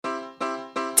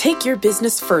Take your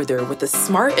business further with the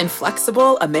smart and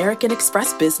flexible American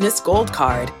Express Business Gold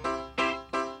Card.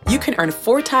 You can earn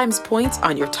 4 times points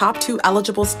on your top 2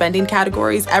 eligible spending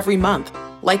categories every month,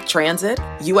 like transit,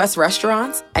 U.S.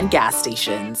 restaurants, and gas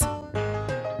stations.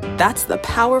 That's the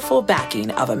powerful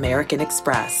backing of American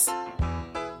Express.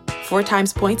 4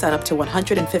 times points on up to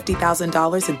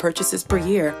 $150,000 in purchases per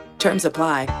year. Terms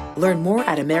apply. Learn more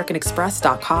at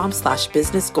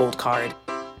americanexpress.com/businessgoldcard.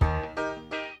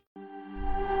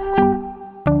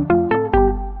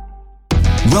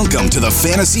 Welcome to the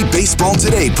Fantasy Baseball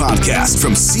Today podcast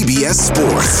from CBS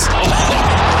Sports.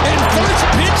 And first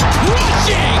pitch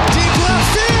crushing! Deep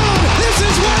left field! This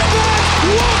is way back!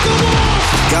 Walk 'em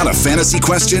off! Got a fantasy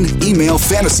question? Email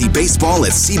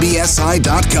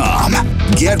fantasybaseball@cbsi.com.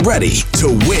 Get ready to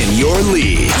win your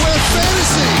league. Where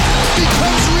fantasy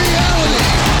becomes reality.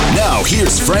 Now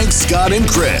here's Frank, Scott, and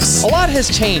Chris. A lot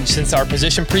has changed since our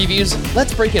position previews.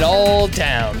 Let's break it all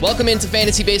down. Welcome into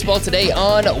Fantasy Baseball Today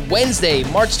on Wednesday,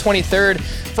 March 23rd.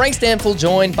 Frank Stanfield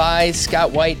joined by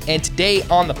Scott White, and today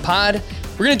on the pod,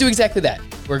 we're going to do exactly that.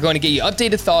 We're going to get you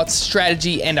updated thoughts,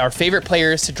 strategy, and our favorite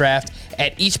players to draft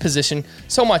at each position.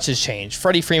 So much has changed.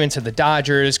 Freddie Freeman to the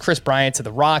Dodgers, Chris Bryant to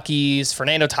the Rockies,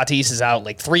 Fernando Tatis is out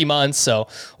like 3 months, so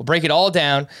we'll break it all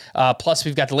down. Plus,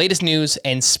 we've got the latest news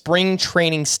and spring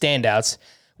training standouts,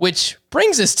 which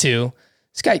brings us to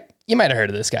this guy. You might have heard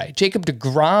of this guy, Jacob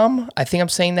deGrom. I think I'm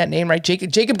saying that name right. Jacob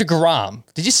deGrom.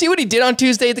 Did you see what he did on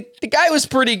Tuesday? The guy was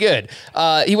pretty good.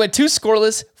 He went 2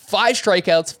 scoreless, 5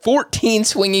 strikeouts, 14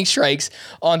 swinging strikes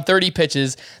on 30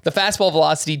 pitches. The fastball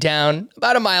velocity down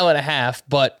about 1.5 miles,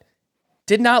 but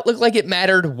did not look like it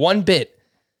mattered one bit.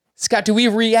 Scott, do we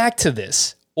react to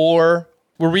this, or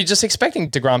were we just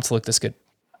expecting deGrom to look this good?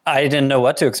 I didn't know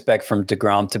what to expect from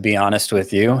deGrom, to be honest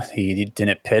with you. He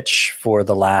didn't pitch for he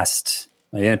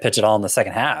didn't pitch at all in the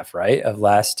second half, right, of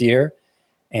last year.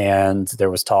 And there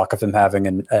was talk of him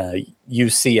having a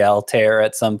UCL tear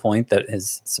at some point that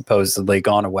has supposedly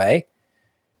gone away.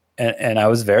 And I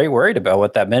was very worried about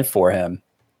what that meant for him.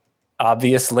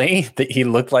 Obviously, he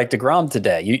looked like deGrom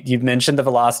today. You mentioned the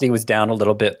velocity was down a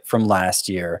little bit from last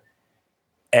year.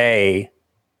 A,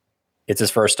 it's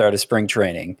his first start of spring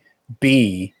training.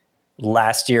 B,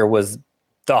 last year was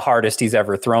the hardest he's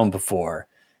ever thrown before.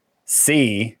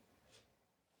 C,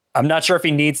 I'm not sure if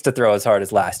he needs to throw as hard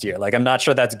as last year. I'm not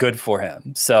sure that's good for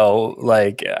him. So,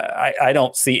 I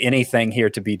don't see anything here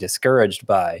to be discouraged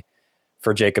by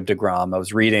for Jacob deGrom. I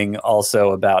was reading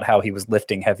also about how he was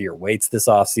lifting heavier weights this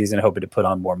offseason, hoping to put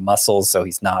on more muscles so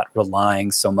he's not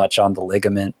relying so much on the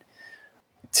ligament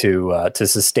to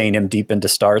sustain him deep into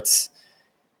starts.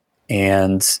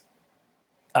 And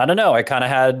I don't know. I kind of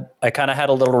had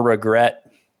a little regret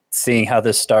seeing how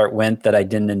this start went, that I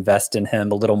didn't invest in him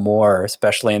a little more,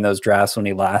 especially in those drafts when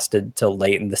he lasted till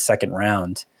late in the second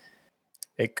round.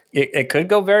 It could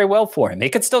go very well for him. He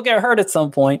could still get hurt at some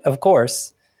point, of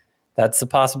course. That's a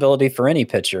possibility for any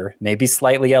pitcher, maybe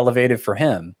slightly elevated for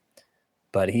him.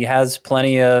 But he has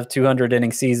plenty of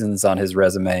 200-inning seasons on his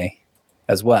resume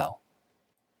as well.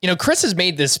 You know, Chris has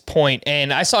made this point,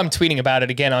 and I saw him tweeting about it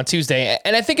again on Tuesday,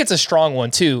 and I think it's a strong one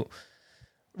too.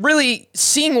 Really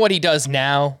seeing what he does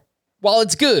now, while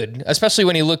it's good, especially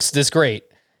when he looks this great,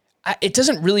 it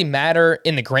doesn't really matter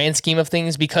in the grand scheme of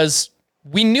things because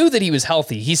we knew that he was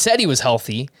healthy. He said he was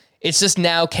healthy. It's just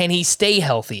now, can he stay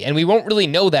healthy? And we won't really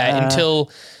know that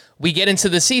until we get into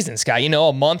the season, Scott.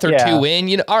 A month or 2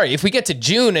 in. All right, if we get to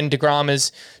June and deGrom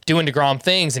is doing deGrom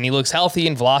things and he looks healthy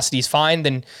and velocity's fine,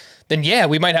 then yeah,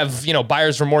 we might have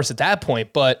buyer's remorse at that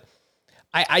point. But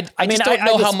I just don't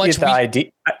know how much I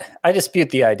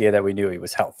dispute the idea that we knew he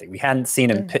was healthy. We hadn't seen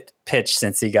him pitch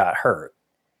since he got hurt.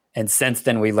 And since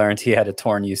then, we learned he had a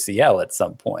torn UCL at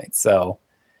some point. So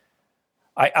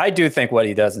I do think what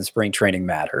he does in spring training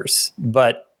matters.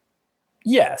 But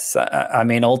yes,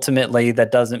 ultimately,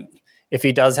 that doesn't, if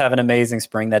he does have an amazing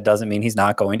spring, that doesn't mean he's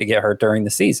not going to get hurt during the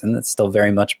season. That's still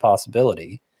very much a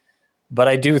possibility. But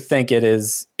I do think it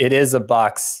is a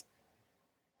box.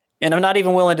 And I'm not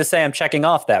even willing to say I'm checking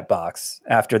off that box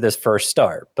after this first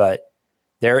start, but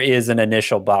there is an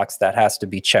initial box that has to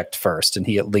be checked first. And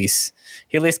he at least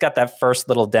got that first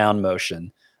little down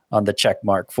motion on the check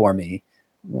mark for me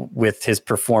with his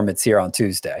performance here on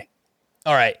Tuesday.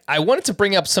 All right. I wanted to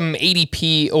bring up some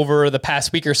ADP over the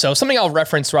past week or so, something I'll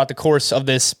reference throughout the course of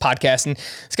this podcast. And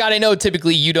Scott, I know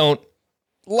typically you don't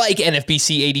like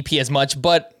NFBC ADP as much,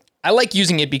 but I like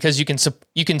using it because you can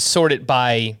sort it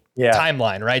by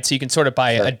timeline, right? So you can sort it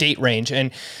by a date range. And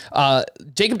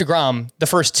Jacob deGrom, the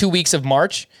first 2 weeks of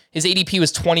March, his ADP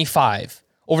was 25.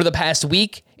 Over the past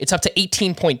week, it's up to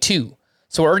 18.2.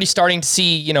 So we're already starting to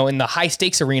see, in the high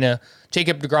stakes arena,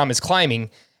 Jacob deGrom is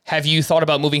climbing. have you thought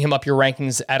about moving him up your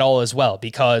rankings at all as well?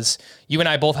 Because you and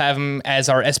I both have him as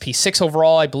our SP6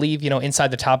 overall, I believe,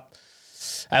 inside the top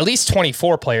at least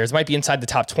 24 players, might be inside the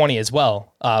top 20 as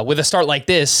well. With a start like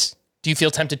this, do you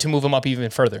feel tempted to move him up even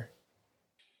further?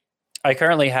 I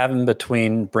currently have him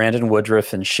between Brandon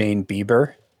Woodruff and Shane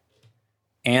Bieber,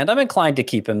 and I'm inclined to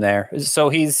keep him there. So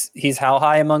he's how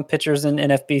high among pitchers in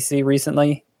NFBC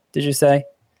recently, did you say?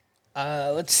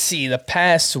 Let's see. The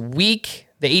past week,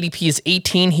 the ADP is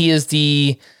 18. He is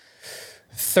the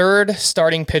third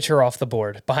starting pitcher off the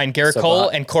board behind Garrett Cole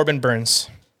and Corbin Burns.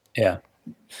 Yeah.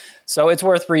 So it's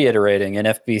worth reiterating.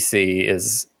 NFBC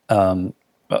is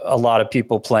a lot of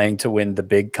people playing to win the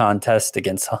big contest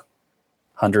against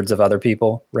hundreds of other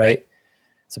people, right?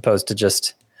 As opposed to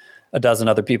just a dozen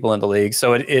other people in the league.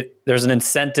 So there's an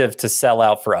incentive to sell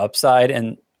out for upside.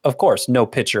 And of course, no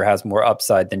pitcher has more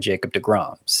upside than Jacob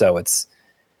deGrom. So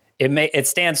it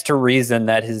stands to reason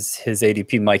that his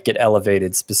ADP might get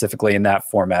elevated specifically in that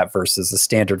format versus a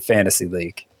standard fantasy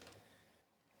league.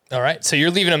 All right. So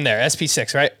you're leaving him there,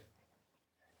 SP6, right?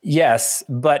 Yes.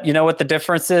 But you know what the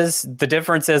difference is? The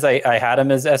difference is I had him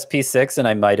as SP6 and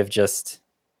I might have just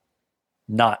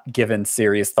not given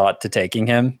serious thought to taking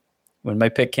him when my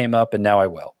pick came up, and now I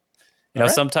will.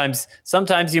 Sometimes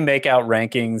you make out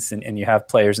rankings and you have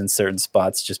players in certain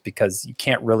spots just because you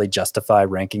can't really justify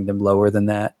ranking them lower than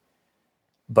that,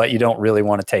 but you don't really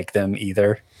want to take them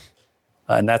either.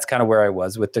 And that's kind of where I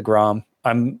was with DeGrom.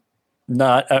 I'm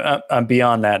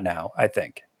beyond that now, I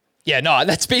think. Yeah, no,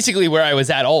 that's basically where I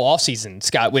was at all offseason,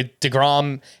 Scott, with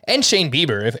DeGrom and Shane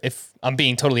Bieber, if I'm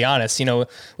being totally honest. We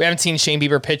haven't seen Shane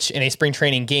Bieber pitch in a spring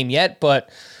training game yet,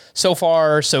 but so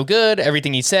far, so good.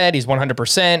 Everything he said, he's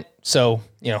 100%. So,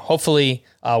 hopefully,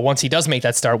 once he does make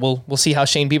that start, we'll see how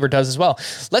Shane Bieber does as well.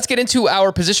 Let's get into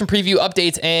our position preview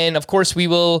updates. And of course, we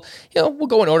will, we'll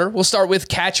go in order. We'll start with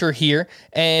catcher here.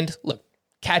 And look,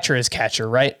 catcher is catcher,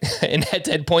 right? In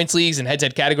head-to-head points leagues and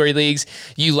head-to-head category leagues,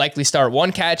 you likely start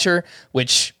one catcher,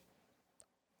 which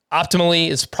optimally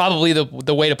is probably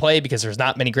the way to play because there's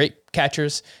not many great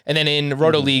catchers. And then in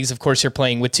roto leagues, of course, you're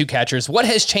playing with two catchers. What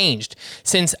has changed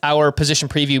since our position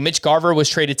preview? Mitch Garver was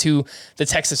traded to the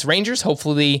Texas Rangers.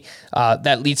 Hopefully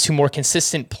that leads to more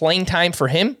consistent playing time for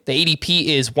him. The ADP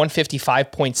is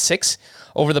 155.6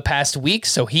 over the past week,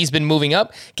 so he's been moving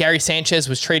up. Gary Sanchez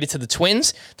was traded to the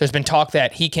Twins. There's been talk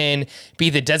that he can be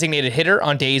the designated hitter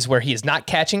on days where he is not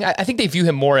catching. I think they view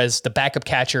him more as the backup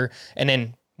catcher, and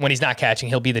then when he's not catching,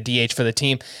 he'll be the DH for the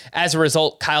team. As a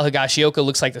result, Kyle Higashioka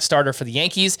looks like the starter for the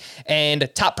Yankees, and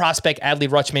top prospect Adley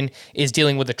Rutschman is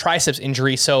dealing with a triceps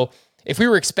injury. So if we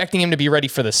were expecting him to be ready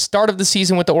for the start of the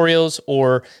season with the Orioles,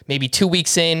 or maybe 2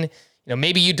 weeks in,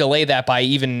 maybe you delay that by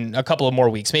even a couple of more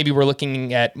weeks. Maybe we're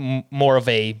looking at more of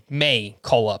a May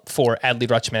call-up for Adley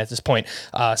Rutschman at this point.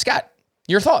 Scott,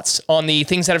 your thoughts on the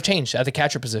things that have changed at the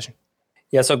catcher position?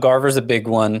 Yeah, so Garver's a big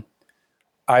one.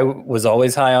 I was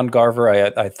always high on Garver.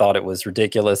 I thought it was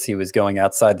ridiculous. He was going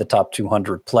outside the top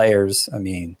 200 players. I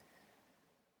mean,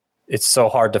 it's so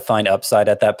hard to find upside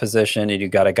at that position. And you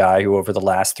got a guy who over the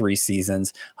last 3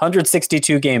 seasons,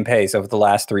 162 game pace over the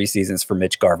last 3 seasons for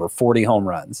Mitch Garver, 40 home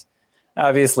runs.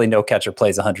 Obviously, no catcher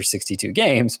plays 162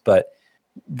 games, but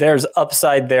there's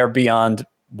upside there beyond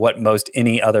what most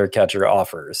any other catcher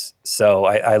offers. So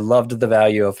I loved the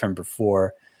value of him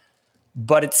before.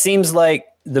 But it seems like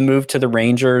the move to the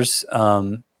Rangers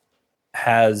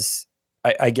has,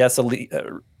 I guess,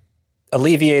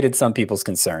 alleviated some people's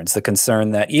concerns. The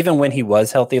concern that even when he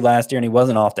was healthy last year, and he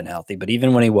wasn't often healthy, but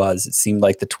even when he was, it seemed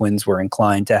like the Twins were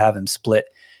inclined to have him split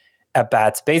at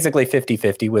bats, basically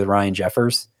 50-50 with Ryan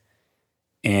Jeffers.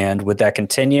 And would that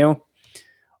continue?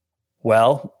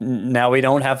 Well, now we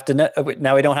don't have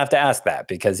to ask that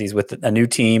because he's with a new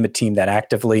team, a team that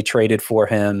actively traded for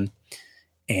him,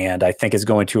 and I think is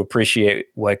going to appreciate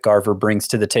what Garver brings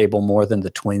to the table more than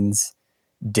the Twins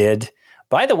did.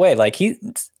 By the way, like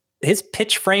his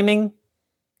pitch framing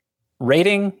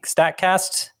rating,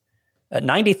 StatCast,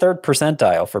 93rd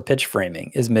percentile for pitch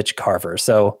framing is Mitch Garver.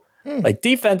 So like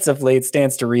defensively, it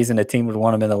stands to reason a team would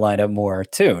want him in the lineup more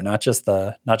too, not just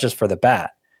for the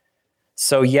bat.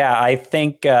 So yeah, I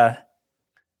think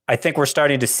we're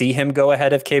starting to see him go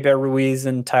ahead of Keibert Ruiz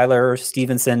and Tyler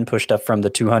Stevenson, pushed up from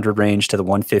the 200 range to the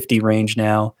 150 range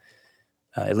now,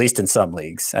 at least in some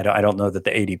leagues. I don't know that the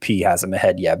ADP has him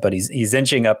ahead yet, but he's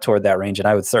inching up toward that range, and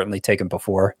I would certainly take him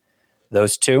before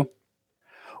those two.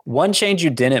 One change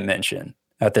you didn't mention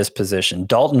at this position,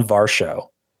 Dalton Varsho.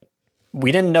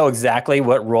 We didn't know exactly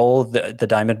what role the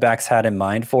Diamondbacks had in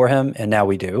mind for him, and now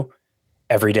we do.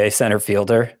 Everyday center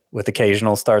fielder with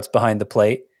occasional starts behind the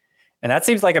plate. And that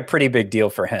seems like a pretty big deal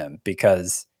for him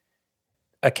because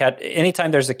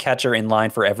anytime there's a catcher in line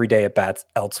for everyday at bats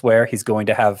elsewhere, he's going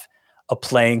to have a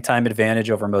playing time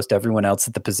advantage over most everyone else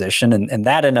at the position, and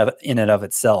that in and of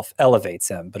itself elevates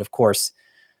him. But of course,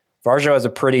 Varsho has a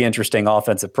pretty interesting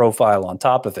offensive profile on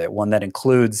top of it, one that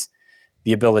includes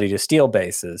the ability to steal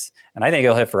bases, and I think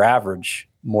he'll hit for average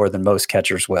more than most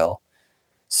catchers will.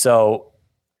 So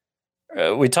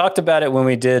we talked about it when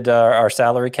we did our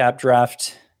salary cap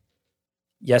draft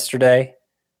yesterday.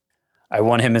 I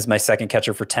won him as my second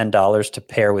catcher for $10 to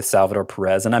pair with Salvador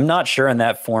Perez. And I'm not sure in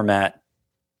that format.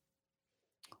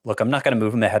 Look, I'm not going to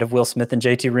move him ahead of Will Smith and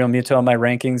JT Realmuto on my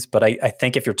rankings, but I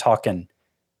think if you're talking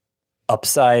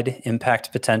upside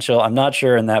impact potential, I'm not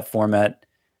sure in that format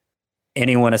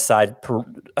anyone aside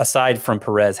from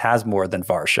Perez has more than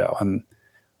Varsho. I'm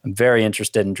very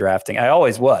interested in drafting. I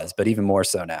always was, but even more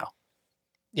so now.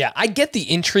 Yeah, I get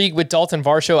the intrigue with Dalton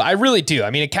Varsho. I really do.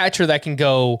 I mean, a catcher that can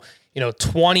go,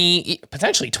 20,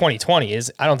 potentially 2020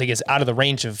 I don't think is out of the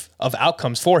range of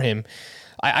outcomes for him.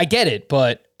 I get it,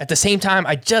 but at the same time,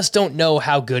 I just don't know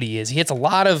how good he is. He hits a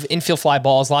lot of infield fly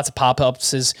balls, lots of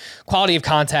pop-ups. His quality of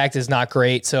contact is not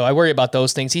great, so I worry about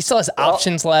those things. He still has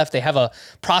options left. They have a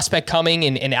prospect coming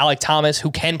in Alec Thomas who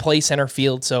can play center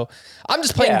field. So I'm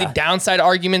just playing the downside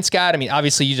argument, Scott. I mean,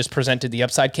 obviously you just presented the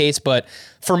upside case, but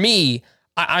for me,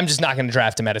 I'm just not going to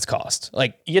draft him at his cost.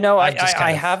 I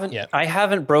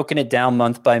haven't broken it down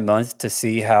month by month to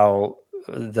see how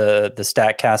the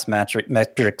StatCast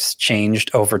metrics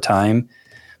changed over time.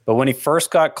 But when he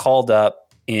first got called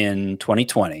up in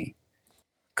 2020,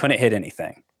 couldn't hit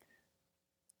anything.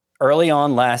 Early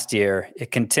on last year,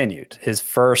 it continued. His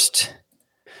first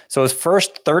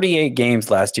 38 games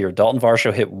last year, Dalton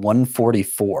Varsho hit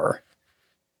 144,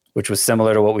 which was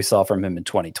similar to what we saw from him in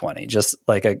 2020. Just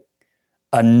like a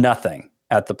nothing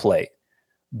at the plate.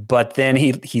 But then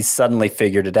he suddenly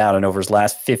figured it out. And over his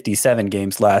last 57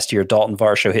 games last year, Dalton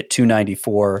Varsho hit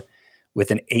 294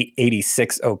 with an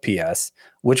 886 OPS,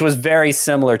 which was very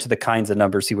similar to the kinds of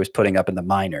numbers he was putting up in the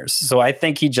minors. So I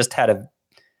think he just had a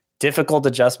difficult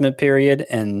adjustment period.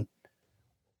 And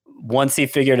once he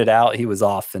figured it out, he was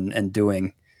off and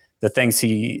doing the things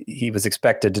he was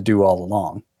expected to do all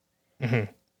along.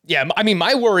 Mm-hmm. Yeah. I mean,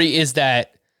 my worry is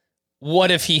that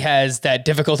what if he has that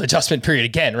difficult adjustment period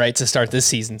again, right, to start this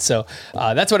season? So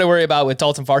that's what I worry about with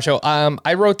Dalton Varsho.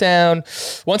 I wrote down,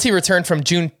 once he returned from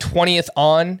June 20th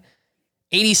on,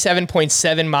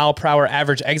 87.7 mile per hour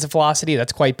average exit velocity.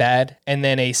 That's quite bad. And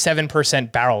then a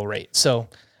 7% barrel rate. So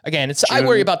again, I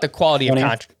worry about the quality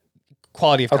 20th?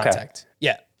 Of contact.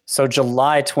 Yeah. So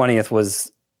July 20th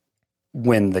was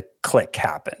when the click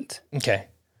happened. Okay.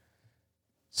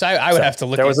 So I would have to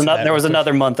look. There was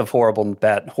another month of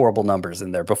horrible numbers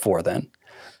in there before then,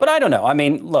 but I don't know. I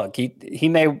mean, look, he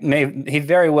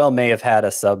very well may have had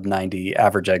a sub 90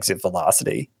 average exit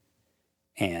velocity,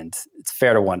 and it's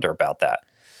fair to wonder about that.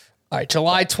 All right,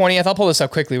 July 20th. I'll pull this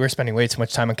up quickly. We're spending way too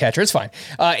much time on catcher. It's fine.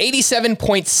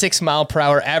 87.6 mile per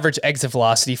hour average exit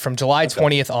velocity from July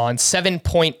 20th on,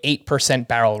 7.8%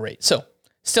 barrel rate. So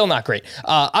still not great.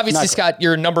 Obviously, Scott,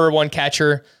 your number one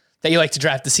catcher that you like to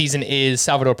draft the season is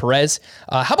Salvador Perez.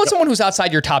 How about someone who's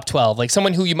outside your top 12, like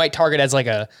someone who you might target as like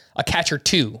a catcher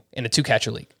 2 in a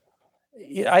 2-catcher league?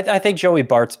 Yeah, I think Joey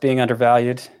Bart's being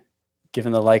undervalued,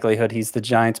 given the likelihood he's the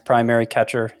Giants' primary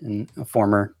catcher and a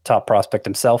former top prospect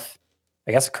himself.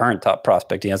 I guess a current top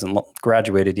prospect. He hasn't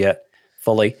graduated yet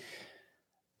fully.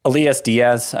 Elias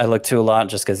Diaz, I look to a lot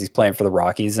just because he's playing for the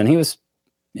Rockies. And he was,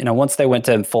 once they went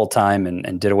to him full time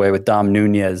and did away with Dom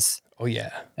Nunez,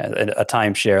 a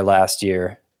timeshare last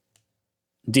year,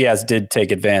 Diaz did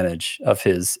take advantage of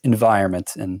his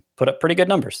environment and put up pretty good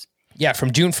numbers. Yeah,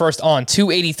 from June 1st on,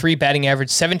 283 batting average,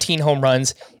 17 home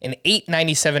runs, and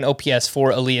 897 OPS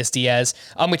for Elias Diaz.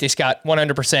 I'm with you, Scott,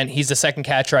 100%. He's the second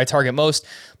catcher I target most.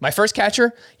 My first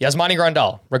catcher, Yasmani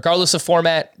Grandal. Regardless of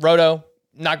format, roto,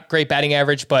 not great batting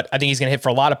average, but I think he's going to hit for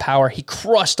a lot of power. He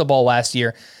crushed the ball last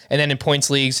year. And then in points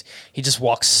leagues, he just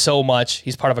walks so much.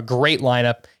 He's part of a great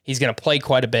lineup. He's going to play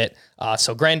quite a bit.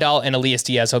 So Grandal and Elias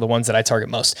Diaz are the ones that I target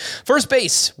most. First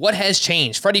base, what has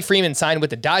changed? Freddie Freeman signed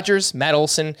with the Dodgers. Matt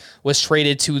Olson was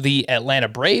traded to the Atlanta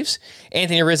Braves.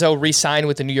 Anthony Rizzo re-signed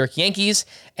with the New York Yankees.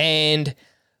 And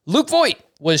Luke Voit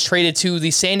was traded to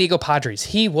the San Diego Padres.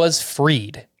 He was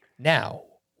freed. Now,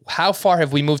 how far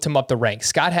have we moved him up the ranks?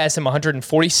 Scott has him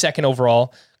 142nd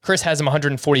overall. Chris has him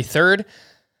 143rd.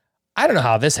 I don't know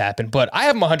how this happened, but I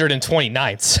have him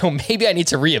 129th, so maybe I need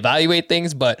to reevaluate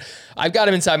things, but I've got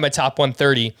him inside my top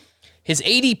 130. His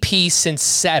ADP since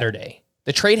Saturday,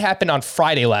 the trade happened on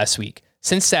Friday last week.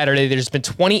 Since Saturday, there's been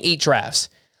 28 drafts.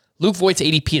 Luke Voit's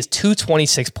ADP is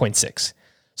 226.6.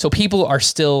 So people are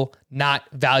still not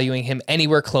valuing him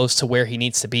anywhere close to where he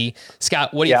needs to be.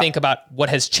 Scott, what do you think about what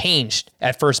has changed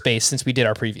at first base since we did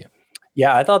our preview?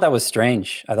 Yeah, I thought that was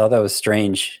strange.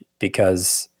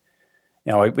 Because,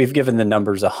 we've given the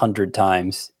numbers 100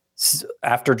 times.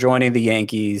 After joining the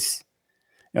Yankees,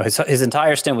 his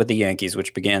entire stint with the Yankees,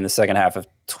 which began the second half of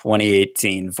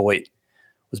 2018, Voit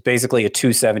was basically a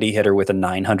 270 hitter with a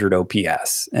 900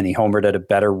 OPS, and he homered at a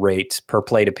better rate per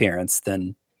plate appearance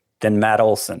than Matt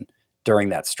Olson during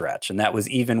that stretch. And that was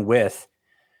even with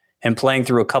him playing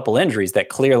through a couple injuries that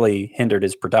clearly hindered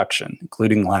his production,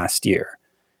 including last year.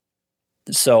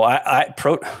 So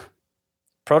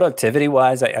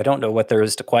productivity-wise, I don't know what there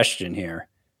is to question here.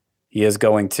 He is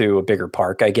going to a bigger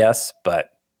park, I guess,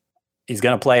 but he's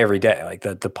going to play every day. Like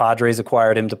the Padres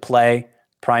acquired him to play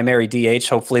primary DH.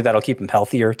 Hopefully that'll keep him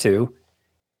healthier too.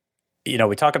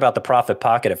 We talk about the profit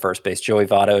pocket at first base, Joey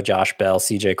Votto, Josh Bell,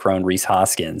 CJ Cron, Rhys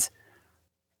Hoskins.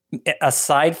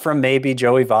 Aside from maybe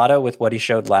Joey Votto with what he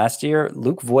showed last year,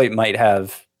 Luke Voit might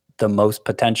have the most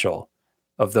potential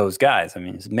of those guys. I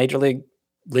mean, he's a major league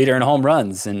leader in home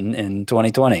runs in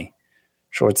 2020.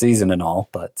 Short season and all,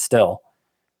 but still.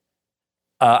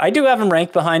 I do have him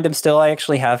ranked behind him still. I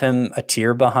actually have him a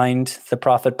tier behind the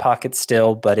profit pocket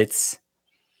still, but it's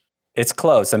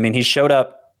close. I mean, he showed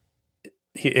up,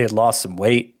 he had lost some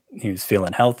weight, he was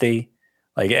feeling healthy.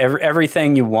 Like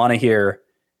everything you want to hear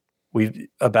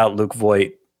about Luke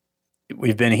Voit,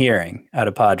 we've been hearing out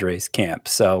of Padres camp.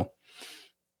 So,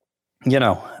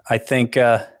 I think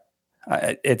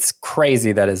it's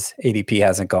crazy that his ADP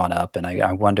hasn't gone up, and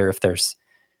I wonder if there's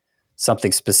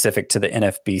something specific to the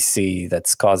NFBC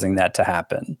that's causing that to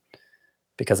happen,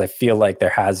 because I feel like there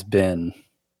has been,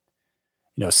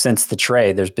 since the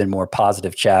trade, there's been more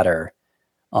positive chatter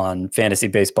on fantasy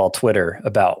baseball Twitter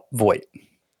about Voit.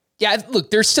 Yeah,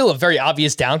 look, there's still a very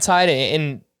obvious downside,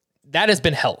 and that has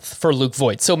been health for Luke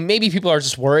Voit. So maybe people are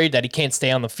just worried that he can't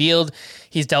stay on the field.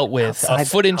 He's dealt with a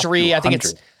foot injury. I think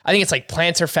it's like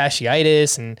plantar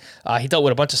fasciitis, and he dealt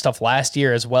with a bunch of stuff last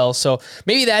year as well. So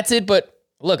maybe that's it, but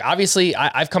look, obviously,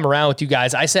 I've come around with you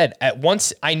guys. I said at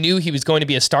once I knew he was going to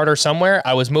be a starter somewhere,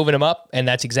 I was moving him up, and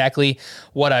that's exactly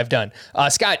what I've done.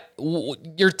 Scott,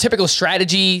 your typical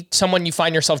strategy, someone you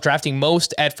find yourself drafting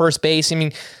most at first base. I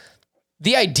mean,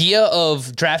 the idea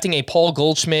of drafting a Paul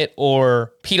Goldschmidt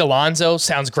or Pete Alonso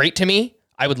sounds great to me.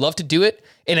 I would love to do it.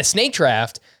 In a snake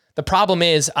draft, the problem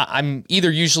is I'm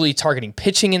either usually targeting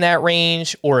pitching in that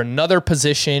range or another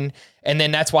position, and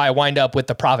then that's why I wind up with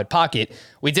the profit pocket.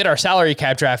 We did our salary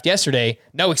cap draft yesterday.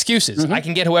 No excuses. I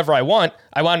can get whoever I want.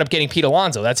 I wound up getting Pete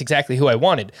Alonso. That's exactly who I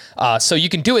wanted. So you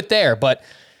can do it there, but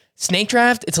snake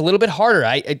draft, it's a little bit harder.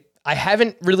 I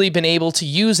haven't really been able to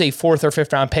use a 4th or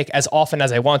 5th round pick as often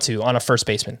as I want to on a first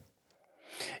baseman.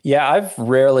 Yeah, I've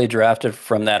rarely drafted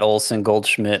from that Olsen,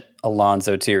 Goldschmidt,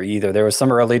 Alonso tier either. There was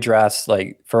some early drafts,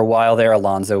 like for a while there,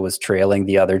 Alonso was trailing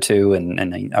the other two,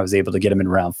 and I was able to get him in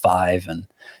round 5, and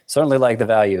certainly like the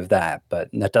value of that, but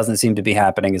that doesn't seem to be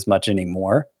happening as much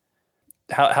anymore.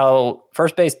 How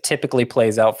first base typically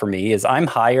plays out for me is I'm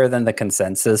higher than the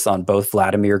consensus on both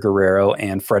Vladimir Guerrero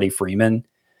and Freddie Freeman.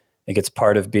 I think it's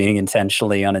part of being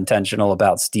intentionally unintentional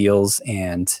about steals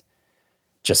and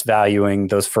just valuing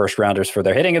those first rounders for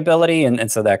their hitting ability.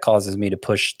 And so that causes me to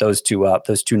push those two up,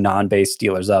 those two non-base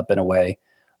stealers up in a way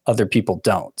other people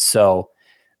don't. So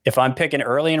if I'm picking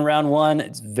early in round 1,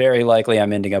 it's very likely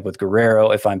I'm ending up with Guerrero.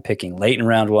 If I'm picking late in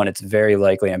round 1, it's very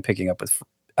likely I'm picking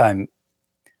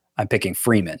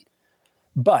Freeman.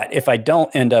 But if I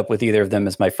don't end up with either of them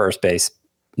as my first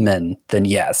baseman, then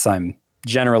yes, I'm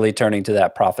generally turning to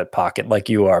that profit pocket like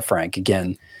you are, Frank.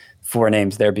 Again, 4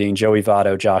 names there being Joey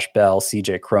Votto, Josh Bell,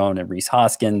 CJ Cron, and Rhys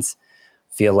Hoskins.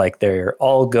 Feel like they're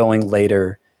all going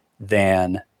later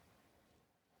than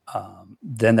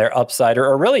their upside,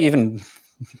 or really even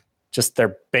just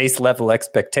their base level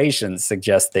expectations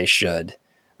suggest they should.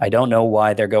 I don't know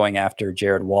why they're going after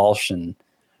Jared Walsh and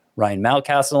Ryan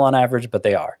Mountcastle on average, but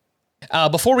they are.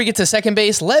 Before we get to second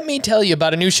base, let me tell you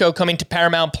about a new show coming to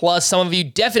Paramount Plus. Some of you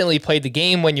definitely played the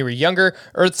game when you were younger.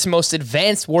 Earth's most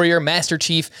advanced warrior, Master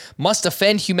Chief, must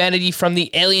defend humanity from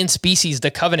the alien species, the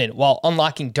Covenant, while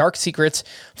unlocking dark secrets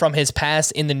from his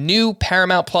past in the new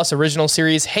Paramount Plus original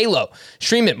series, Halo.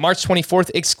 Stream it March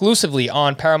 24th exclusively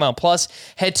on Paramount Plus.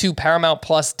 Head to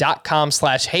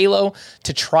ParamountPlus.com/Halo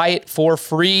to try it for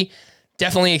free.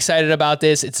 Definitely excited about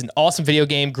this. It's an awesome video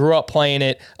game. Grew up playing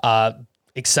it.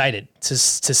 Excited to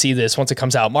see this once it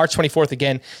comes out. March 24th,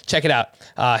 again, check it out.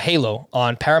 Halo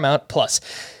on Paramount Plus.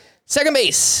 Second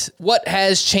base, what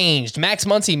has changed? Max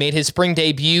Muncy made his spring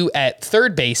debut at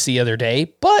third base the other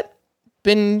day, but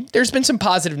there's been some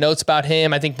positive notes about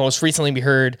him. I think most recently we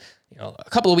heard A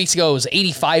couple of weeks ago, it was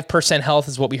 85% health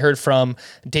is what we heard from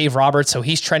Dave Roberts. So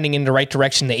he's trending in the right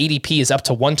direction. The ADP is up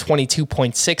to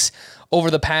 122.6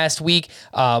 over the past week.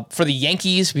 For the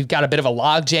Yankees, we've got a bit of a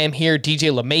logjam here.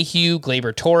 DJ LeMahieu,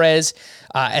 Gleyber Torres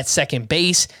at second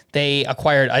base. They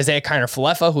acquired Isaiah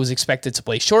Kiner-Falefa, who's expected to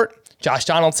play short. Josh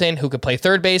Donaldson, who could play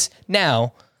third base.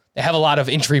 Now, they have a lot of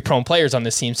injury-prone players on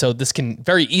this team, so this can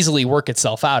very easily work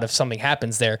itself out if something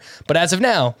happens there. But as of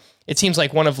now, it seems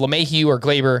like one of LeMahieu or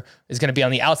Gleyber is going to be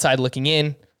on the outside looking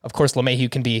in. Of course, LeMahieu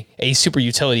can be a super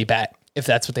utility bat if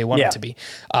that's what they want it to be.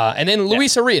 And then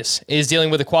Luis Arias is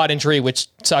dealing with a quad injury, which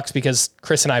sucks because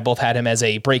Chris and I both had him as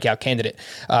a breakout candidate.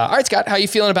 All right, Scott, how are you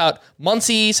feeling about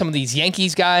Muncy, some of these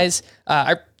Yankees guys?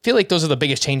 I feel like those are the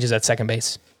biggest changes at second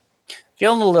base.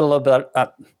 Feeling a little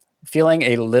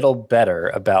better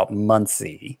about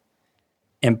Muncy,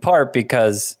 in part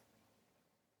because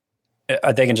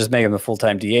they can just make him a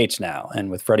full-time DH now. And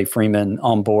with Freddie Freeman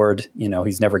on board,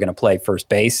 he's never going to play first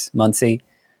base, Muncy.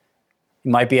 He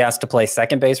might be asked to play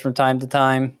second base from time to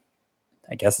time.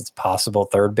 I guess it's possible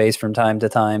third base from time to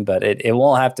time, but it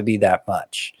won't have to be that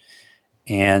much.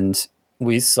 And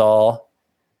we saw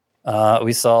Shohei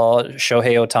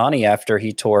Ohtani after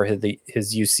he tore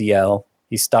his UCL.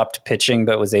 He stopped pitching,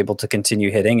 but was able to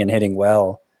continue hitting and hitting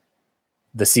well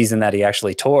the season that he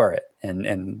actually tore it,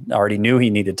 and already knew he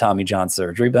needed Tommy John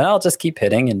surgery, but I'll just keep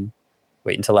hitting and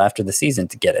wait until after the season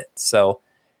to get it. So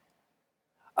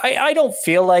I don't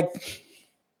feel like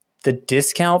the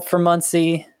discount for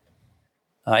Muncy.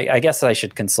 I guess I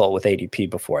should consult with ADP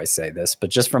before I say this, but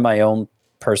just from my own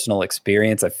personal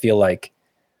experience, I feel like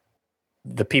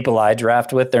the people I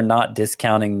draft with, they're not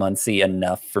discounting Muncy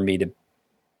enough for me to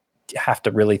have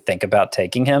to really think about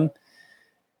taking him.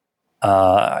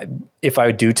 If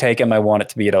I do take him, I want it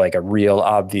to be at a real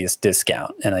obvious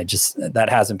discount. And that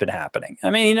hasn't been happening.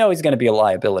 I mean, he's going to be a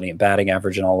liability in batting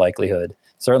average in all likelihood.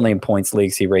 Certainly in points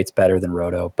leagues, he rates better than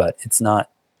Roto, but it's not,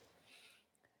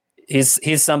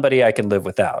 he's somebody I can live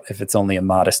without if it's only a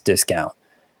modest discount.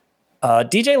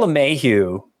 DJ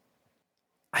LeMahieu,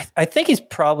 I think he's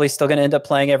probably still going to end up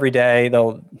playing every day.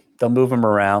 They'll move him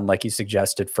around like you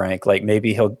suggested, Frank. Like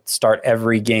maybe he'll start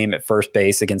every game at first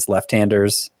base against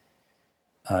left-handers,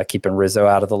 keeping Rizzo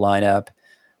out of the lineup.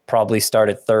 Probably start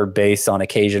at third base on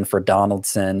occasion for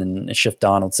Donaldson and shift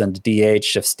Donaldson to DH,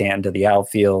 shift Stanton to the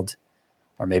outfield,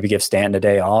 or maybe give Stanton a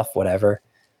day off, whatever.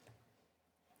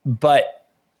 But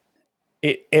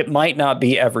it might not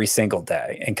be every single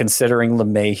day. And considering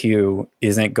LeMahieu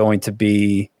isn't going to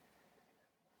be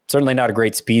certainly not a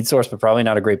great speed source, but probably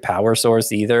not a great power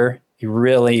source either, you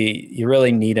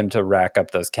really need him to rack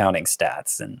up those counting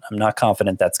stats. And I'm not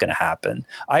confident that's going to happen.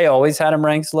 I always had him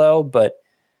ranked low, but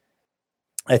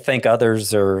I think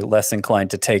others are less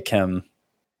inclined to take him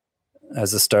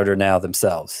as a starter now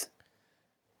themselves.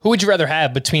 Who would you rather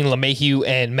have between LeMahieu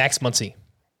and Max Muncy?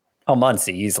 Oh,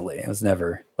 Muncy, easily. It was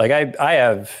never like I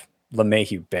have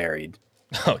LeMahieu buried.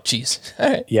 Oh, geez. All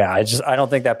right. Yeah, I don't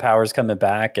think that power's coming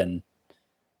back, and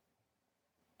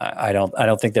I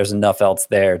don't think there's enough else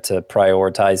there to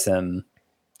prioritize him.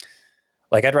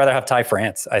 Like I'd rather have Ty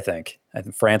France. I think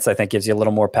France gives you a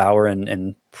little more power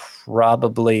and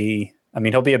probably. I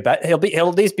mean, he'll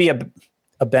at least be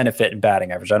a benefit in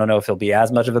batting average. I don't know if he'll be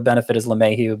as much of a benefit as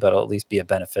LeMahieu, but he'll at least be a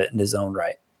benefit in his own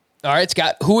right. All right,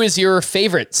 Scott, who is your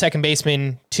favorite second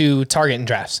baseman to target in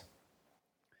drafts?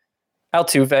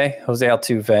 Jose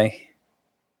Altuve.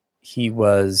 He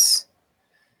was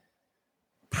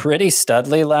pretty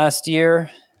studly last year.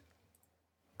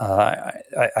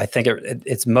 I think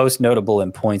it's most notable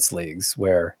in points leagues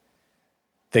where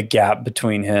the gap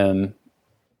between him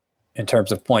in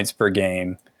terms of points per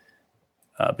game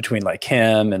between like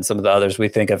him and some of the others we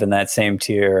think of in that same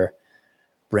tier,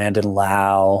 Brandon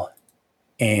Lau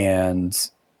and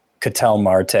Ketel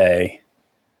Marte.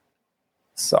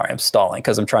 Sorry, I'm stalling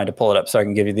because I'm trying to pull it up so I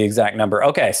can give you the exact number.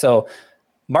 Okay, so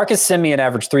Marcus Semien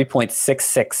averaged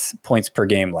 3.66 points per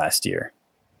game last year.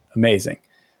 Amazing.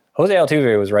 Jose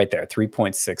Altuve was right there,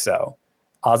 3.60.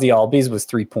 Ozzie Albies was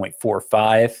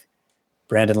 3.45.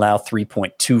 Brandon Lau,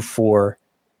 3.24.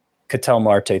 Ketel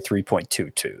Marte,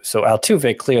 3.22. So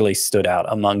Altuve clearly stood out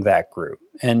among that group.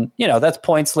 And, that's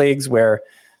points leagues where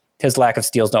his lack of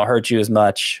steals don't hurt you as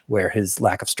much, where his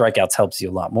lack of strikeouts helps you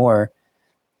a lot more.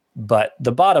 But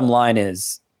the bottom line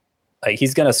is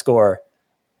he's going to score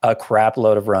a crap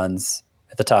load of runs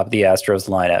at the top of the Astros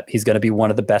lineup. He's going to be one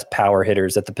of the best power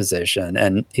hitters at the position.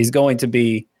 And he's going to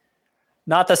be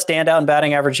not the standout in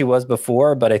batting average he was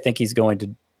before, but I think he's going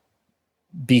to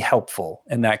be helpful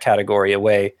in that category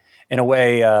in a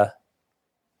way a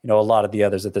lot of the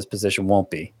others at this position won't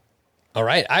be. All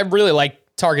right. I really like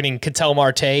targeting Ketel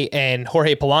Marte and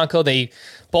Jorge Polanco. They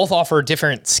both offer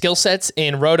different skill sets.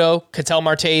 In Roto, Ketel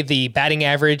Marte, the batting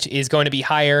average is going to be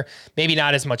higher, maybe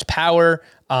not as much power,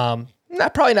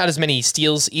 probably not as many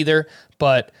steals either,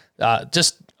 but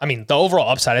the overall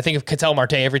upside, I think if Ketel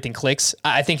Marte, everything clicks,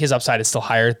 I think his upside is still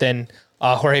higher than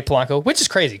Jorge Polanco, which is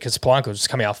crazy because Polanco is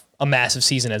coming off a massive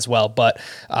season as well. But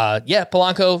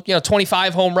Polanco,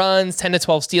 25 home runs, 10 to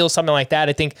 12 steals, something like that.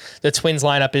 I think the Twins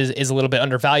lineup is a little bit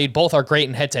undervalued. Both are great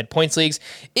in head-to-head points leagues.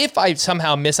 If I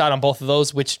somehow miss out on both of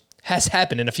those, which has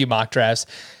happened in a few mock drafts,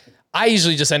 I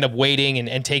usually just end up waiting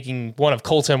and taking one of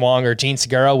Colton Wong or Gene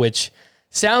Segura, which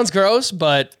sounds gross,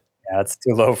 but that's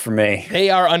too low for me.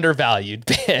 They are undervalued.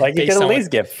 Like you could at least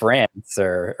get France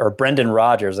or Brendan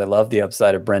Rodgers. I love the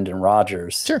upside of Brendan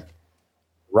Rodgers. Sure.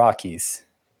 Rockies.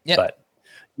 Yeah. But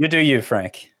you do you,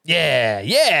 Frank.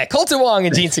 Yeah. Colton Wong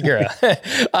and Gene Segura.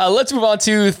 Let's move on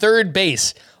to third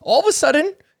base. All of a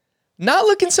sudden, not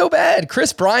looking so bad.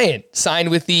 Chris Bryant signed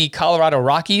with the Colorado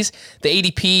Rockies. The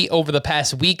ADP over the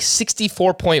past week,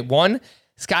 64.1.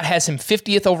 Scott has him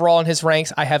 50th overall in his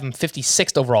ranks. I have him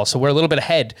 56th overall, so we're a little bit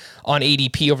ahead on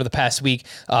ADP over the past week.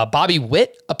 Bobby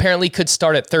Witt apparently could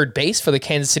start at third base for the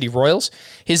Kansas City Royals.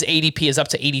 His ADP is up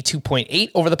to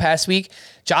 82.8 over the past week.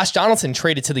 Josh Donaldson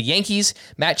traded to the Yankees.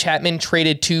 Matt Chapman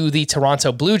traded to the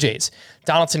Toronto Blue Jays.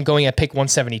 Donaldson going at pick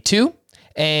 172.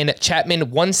 And Chapman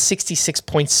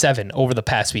 166.7 over the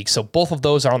past week. So both of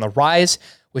those are on the rise,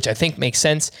 which I think makes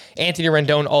sense. Anthony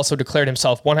Rendon also declared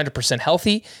himself 100%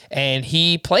 healthy, and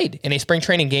he played in a spring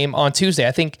training game on Tuesday.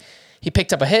 I think he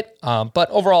picked up a hit, but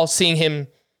overall, seeing him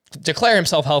declare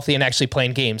himself healthy and actually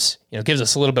playing games, gives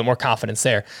us a little bit more confidence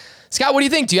there. Scott, what do you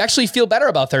think? Do you actually feel better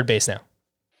about third base now?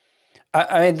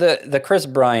 I mean, the Chris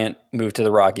Bryant move to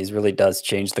the Rockies really does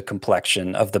change the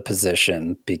complexion of the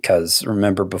position, because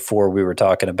remember before we were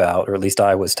talking about, or at least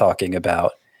I was talking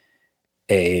about,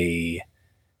 a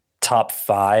top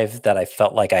 5 that I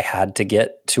felt like I had to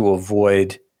get to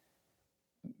avoid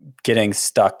getting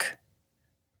stuck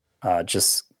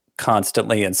just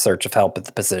constantly in search of help at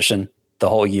the position the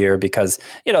whole year, because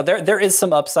there is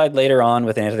some upside later on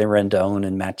with Anthony Rendon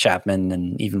and Matt Chapman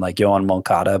and even like Yohan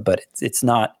Moncada, but it's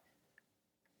not,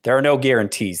 there are no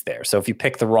guarantees there. So if you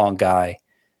pick the wrong guy,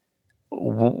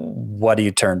 what do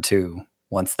you turn to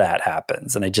once that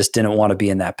happens? And I just didn't want to be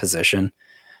in that position.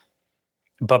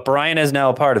 But Brian is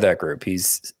now a part of that group.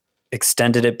 He's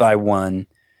extended it by 1.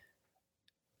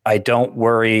 I don't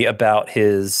worry about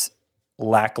his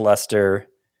lackluster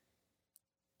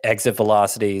exit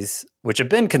velocities, which have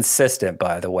been consistent,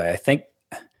 by the way. I think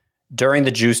during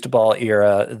the juiced ball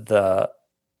era, the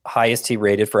highest he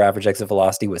rated for average exit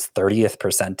velocity was 30th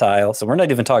percentile. So we're not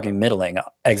even talking middling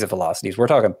exit velocities. We're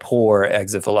talking poor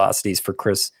exit velocities for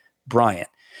Chris Bryant.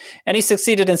 And he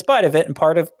succeeded in spite of it, and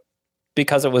part of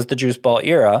because it was the juice ball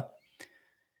era.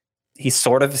 He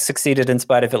sort of succeeded in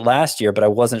spite of it last year, but I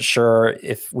wasn't sure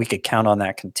if we could count on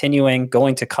that continuing.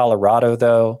 Going to Colorado,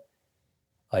 though,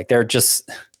 like it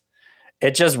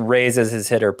just raises his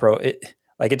hitter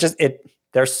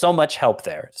there's so much help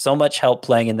there. So much help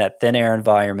playing in that thin air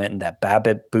environment and that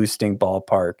BABIP boosting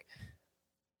ballpark.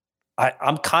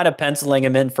 I'm kind of penciling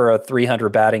him in for a 300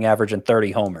 batting average and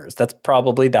 30 homers. That's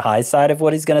probably the high side of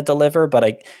what he's going to deliver,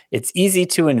 but it's easy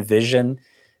to envision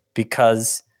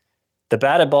because the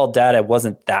batted ball data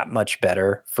wasn't that much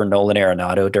better for Nolan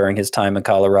Arenado during his time in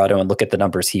Colorado, and look at the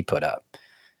numbers he put up.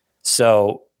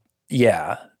 So,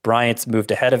 yeah, Bryant's moved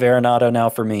ahead of Arenado now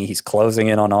for me. He's closing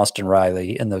in on Austin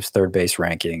Riley in those third base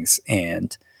rankings,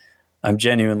 and I'm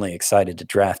genuinely excited to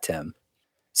draft him.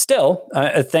 Still,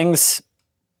 things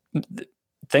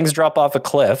drop off a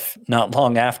cliff not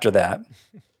long after that,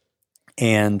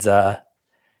 and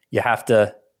you have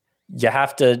to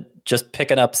just pick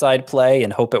an upside play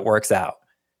and hope it works out.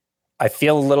 I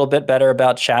feel a little bit better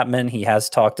about Chapman. He has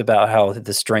talked about how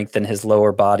the strength in his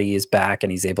lower body is back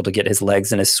and he's able to get his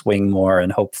legs in his swing more,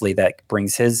 and hopefully that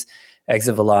brings his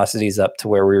exit velocities up to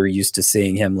where we were used to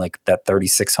seeing him, like that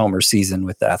 36 homer season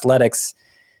with the Athletics.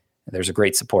 There's a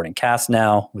great supporting cast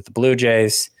now with the Blue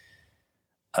Jays.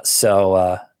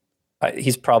 So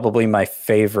he's probably my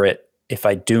favorite if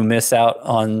I do miss out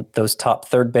on those top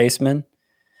third basemen.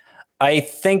 I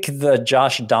think the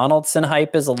Josh Donaldson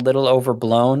hype is a little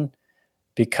overblown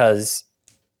because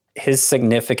his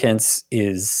significance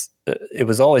it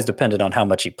was always dependent on how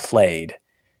much he played.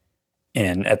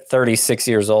 And at 36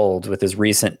 years old with his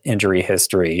recent injury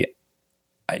history,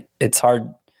 it's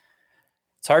hard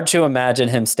to imagine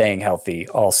him staying healthy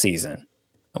all season.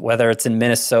 Whether it's in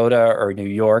Minnesota or New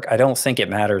York, I don't think it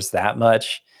matters that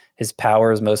much. His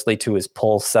power is mostly to his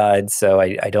pull side, so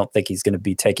I don't think he's going to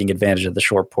be taking advantage of the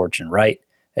short porch and right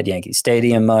at Yankee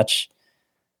Stadium much.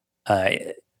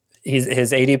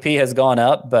 His ADP has gone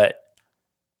up, but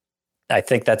I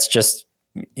think that's just,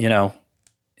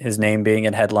 his name being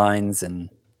in headlines and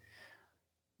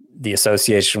the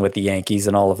association with the Yankees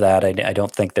and all of that. I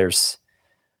don't think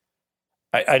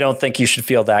I don't think you should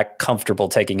feel that comfortable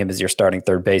taking him as your starting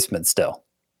third baseman still.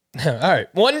 All right.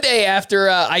 One day after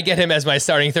I get him as my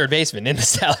starting third baseman in the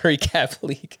salary cap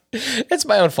league. It's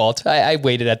my own fault. I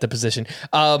waited at the position.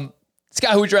 Scott,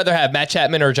 who would you rather have, Matt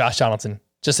Chapman or Josh Donaldson?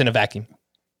 Just in a vacuum.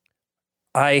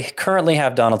 I currently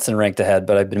have Donaldson ranked ahead,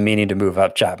 but I've been meaning to move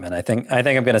up Chapman. I think I'm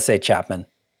going to say Chapman.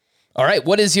 All right.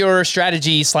 What is your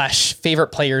strategy / favorite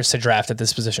players to draft at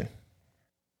this position?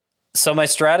 So my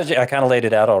strategy, I kind of laid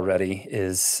it out already,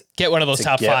 is get one of those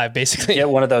top 5, basically. Get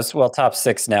one of those, top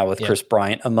 6 now with Chris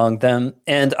Bryant among them.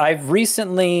 And I've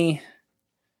recently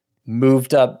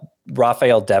moved up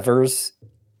Rafael Devers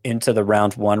into the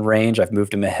round 1 range. I've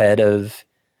moved him ahead of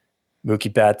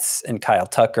Mookie Betts and Kyle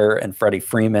Tucker and Freddie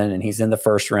Freeman, and he's in the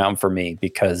first round for me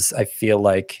because I feel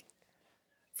like,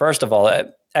 first of all,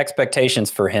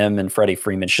 expectations for him and Freddie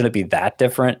Freeman shouldn't be that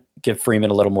different. Give Freeman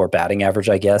a little more batting average,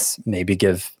 I guess. Maybe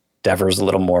give Devers a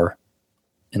little more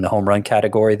in the home run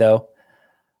category, though.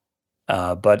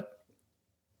 But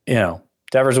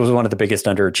Devers was one of the biggest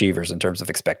underachievers in terms of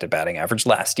expected batting average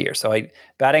last year. So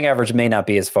batting average may not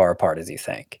be as far apart as you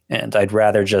think. And I'd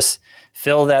rather just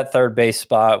fill that third base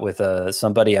spot with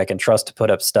somebody I can trust to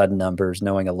put up stud numbers,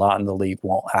 knowing a lot in the league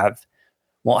won't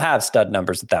have stud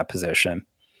numbers at that position.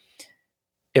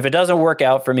 If it doesn't work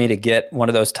out for me to get one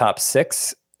of those top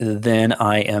 6, then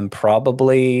I am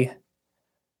probably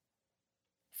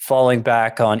falling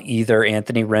back on either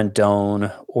Anthony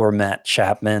Rendon or Matt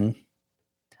Chapman.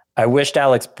 I wished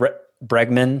Alex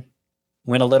Bregman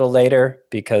went a little later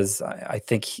because I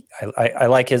think I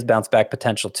like his bounce back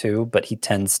potential too, but he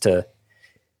tends to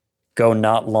go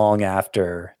not long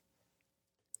after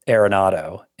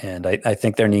Arenado. And I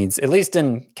think there needs, at least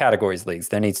in categories leagues,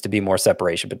 there needs to be more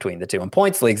separation between the two. In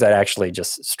points leagues, I'd actually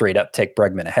just straight up take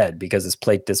Bregman ahead because his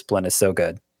plate discipline is so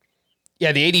good.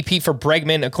 Yeah, the ADP for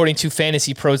Bregman, according to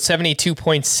Fantasy Pros,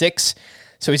 72.6.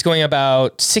 So he's going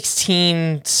about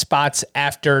 16 spots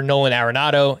after Nolan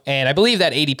Arenado. And I believe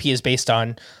that ADP is based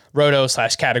on Roto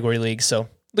 / category leagues. So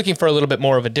looking for a little bit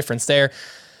more of a difference there.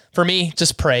 For me,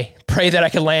 just pray that I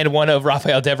can land one of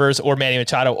Rafael Devers or Manny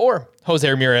Machado or Jose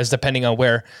Ramirez, depending on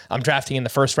where I'm drafting in the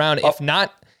first round. If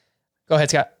not, go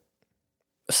ahead, Scott.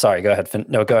 Sorry, go ahead.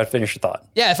 Go ahead. Finish your thought.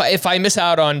 Yeah, if I miss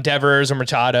out on Devers or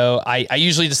Machado, I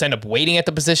usually just end up waiting at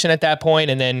the position at that point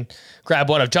and then grab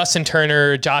one of Justin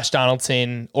Turner, Josh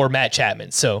Donaldson, or Matt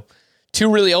Chapman. So 2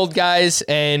 really old guys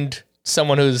and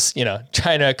someone who's,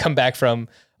 trying to come back from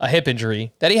a hip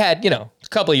injury that he had, a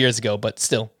couple of years ago, but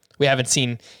still, we haven't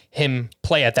seen him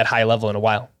play at that high level in a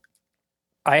while.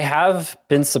 I have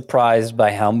been surprised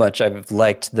by how much I've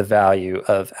liked the value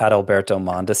of Adalberto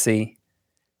Mondesi.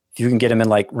 If you can get him in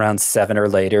like round 7 or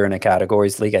later in a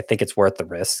categories league, I think it's worth the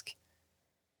risk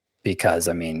because,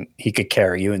 he could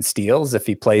carry you in steals if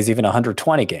he plays even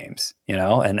 120 games,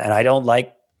 and I don't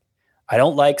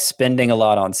like spending a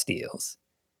lot on steals.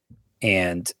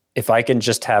 And if I can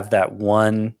just have that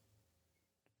one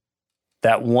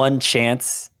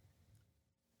chance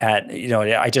at,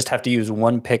 I just have to use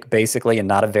one pick basically and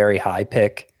not a very high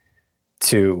pick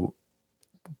to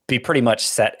be pretty much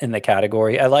set in the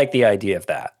category. I like the idea of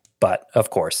that. But of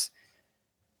course,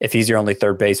 if he's your only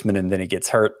third baseman and then he gets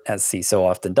hurt, as he so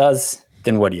often does,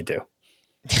 then what do you do?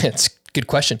 It's a good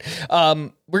question. We're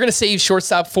going to save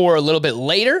shortstop for a little bit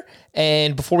later.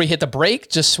 And before we hit the break,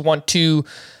 just want to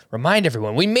remind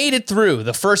everyone, we made it through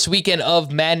the first weekend of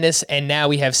Madness, and now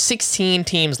we have 16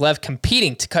 teams left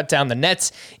competing to cut down the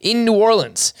nets in New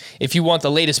Orleans. If you want the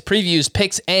latest previews,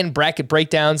 picks, and bracket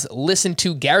breakdowns, listen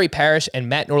to Gary Parrish and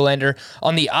Matt Norlander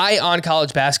on the Eye on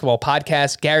College Basketball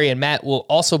podcast. Gary and Matt will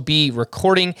also be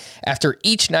recording after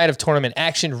each night of tournament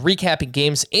action, recapping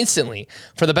games instantly.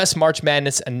 For the best March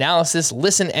Madness analysis,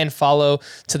 listen and follow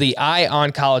to the Eye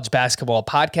on College Basketball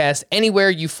podcast anywhere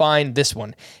you find this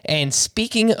one. And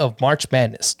speaking of March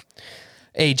Madness,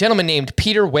 a gentleman named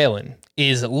Peter Whalen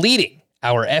is leading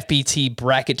our FBT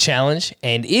bracket challenge,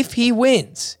 and if he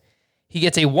wins, he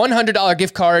gets a $100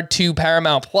 gift card to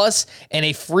Paramount Plus and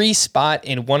a free spot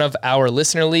in one of our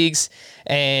listener leagues.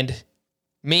 And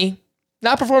me,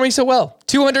 not performing so well.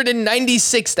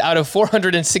 296th out of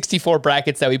 464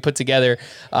 brackets that we put together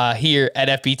here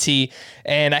at FBT,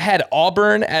 and I had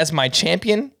Auburn as my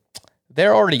champion.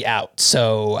 They're already out,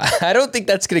 so I don't think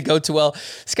that's going to go too well.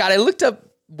 Scott, I looked up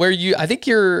where I think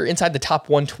you're inside the top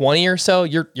 120 or so.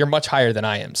 You're much higher than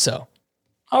I am, so.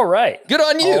 All right. Good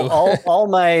on you. All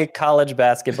my college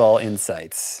basketball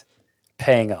insights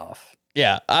paying off.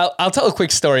 Yeah, I'll tell a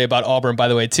quick story about Auburn, by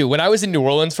the way, too. When I was in New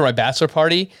Orleans for my bachelor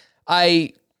party,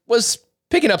 I was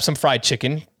picking up some fried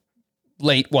chicken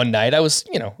late one night. I was,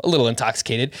 a little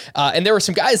intoxicated. And there were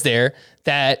some guys there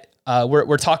that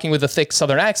were talking with a thick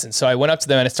Southern accent. So I went up to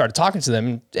them and I started talking to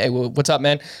them. Hey, what's up,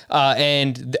 man?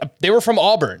 And they were from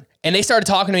Auburn. And they started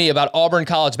talking to me about Auburn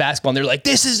college basketball. And they're like,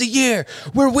 this is the year.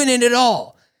 We're winning it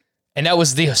all. And that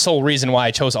was the sole reason why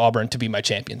I chose Auburn to be my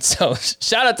champion. So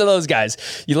shout out to those guys.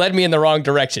 You led me in the wrong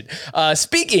direction.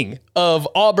 Speaking of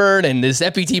Auburn and this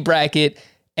FBT bracket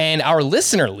and our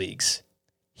listener leagues,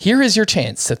 here is your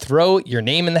chance to throw your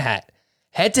name in the hat.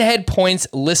 Head-to-Head Points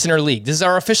Listener League. This is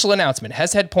our official announcement.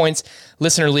 Head-to-Head Points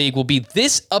Listener League will be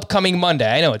this upcoming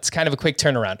Monday. I know it's kind of a quick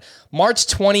turnaround. March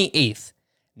 28th,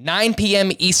 9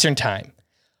 p.m. Eastern Time.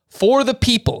 For the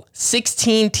People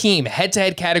 16-team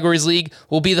Head-to-Head Categories League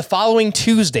will be the following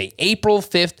Tuesday, April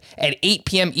 5th at 8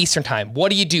 p.m. Eastern Time.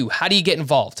 What do you do? How do you get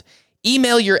involved?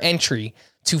 Email your entry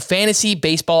to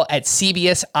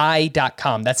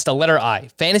fantasybaseball@cbsi.com. That's the letter I.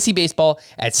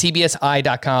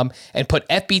 fantasybaseball@cbsi.com and put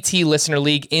FBT Listener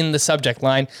League in the subject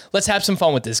line. Let's have some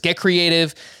fun with this. Get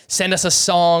creative. Send us a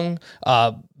song.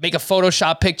 Make a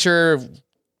Photoshop picture.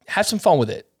 Have some fun with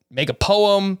it. Make a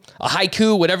poem, a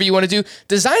haiku, whatever you want to do.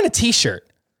 Design a t-shirt.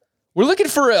 We're looking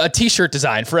for a t-shirt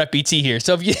design for FBT here.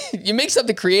 So if you make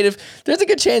something creative, there's a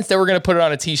good chance that we're going to put it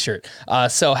on a t-shirt.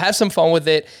 So have some fun with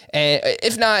it. And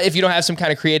if not, if you don't have some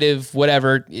kind of creative,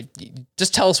 whatever,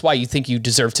 just tell us why you think you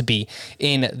deserve to be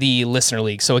in the Listener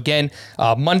League. So again,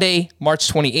 Monday, March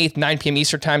 28th, 9 p.m.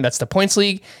 Eastern Time, that's the Points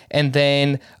League. And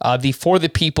then the For the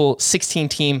People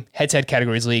 16-team Head-to-Head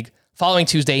Categories League following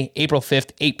Tuesday, April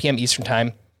 5th, 8 p.m. Eastern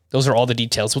Time. Those are all the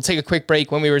details. We'll take a quick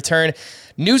break. When we return,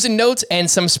 news and notes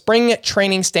and some spring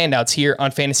training standouts here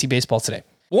on Fantasy Baseball Today.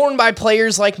 Worn by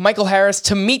players like Michael Harris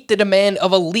to meet the demand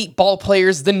of elite ball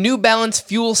players, the New Balance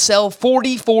Fuel Cell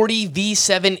 4040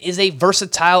 V7 is a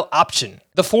versatile option.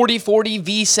 The 4040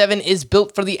 V7 is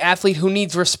built for the athlete who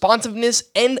needs responsiveness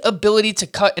and ability to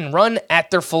cut and run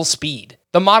at their full speed.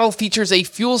 The model features a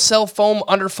fuel cell foam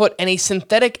underfoot and a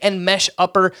synthetic and mesh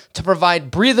upper to provide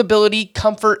breathability,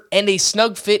 comfort, and a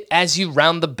snug fit as you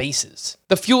round the bases.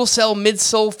 The fuel cell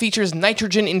midsole features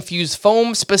nitrogen-infused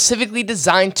foam specifically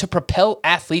designed to propel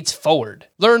athletes forward.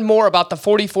 Learn more about the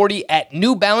 4040 at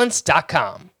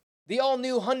newbalance.com. The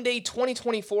all-new Hyundai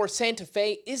 2024 Santa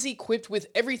Fe is equipped with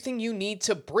everything you need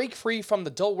to break free from the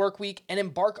dull work week and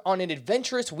embark on an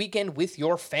adventurous weekend with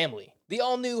your family. The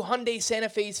all-new Hyundai Santa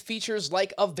Fe's features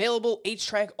like available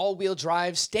H-Track all-wheel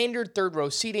drive, standard third-row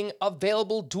seating,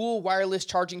 available dual wireless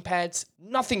charging pads.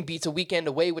 Nothing beats a weekend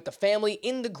away with the family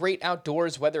in the great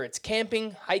outdoors, whether it's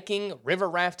camping, hiking, river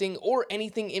rafting, or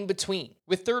anything in between.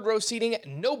 With third-row seating,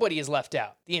 nobody is left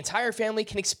out. The entire family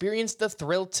can experience the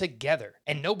thrill together,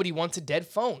 and nobody wants a dead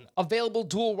phone. Available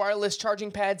dual wireless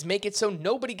charging pads make it so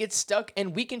nobody gets stuck,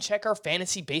 and we can check our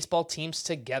fantasy baseball teams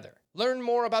together. Learn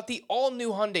more about the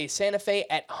all-new Hyundai Santa Fe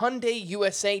at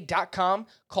HyundaiUSA.com.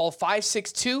 Call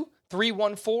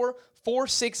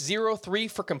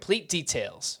 562-314-4603 for complete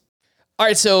details. All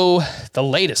right, so the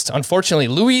latest. Unfortunately,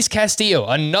 Luis Castillo,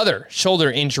 another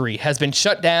shoulder injury, has been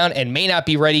shut down and may not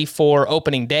be ready for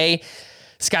opening day.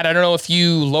 Scott, I don't know if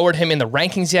you lowered him in the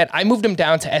rankings yet. I moved him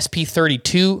down to SP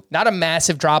 32. Not a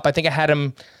massive drop. I think I had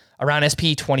him around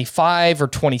SP 25 or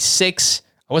 26.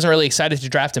 I wasn't really excited to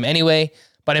draft him anyway,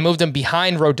 but I moved him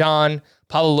behind Rodon,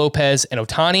 Pablo Lopez, and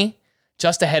Ohtani,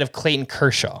 just ahead of Clayton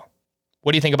Kershaw.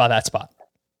 What do you think about that spot?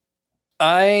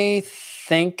 I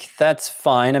think that's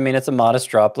fine. I mean, it's a modest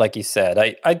drop, like you said.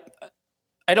 I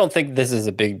don't think this is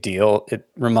a big deal. It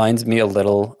reminds me a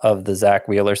little of the Zach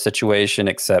Wheeler situation,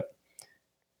 except,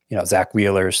 Zach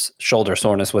Wheeler's shoulder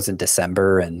soreness was in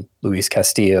December and Luis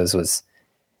Castillo's was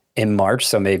in March,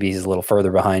 so maybe he's a little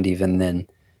further behind even than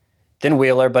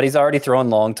Wheeler, but he's already throwing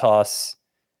long toss.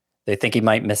 They think he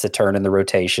might miss a turn in the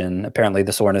rotation. Apparently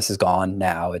the soreness is gone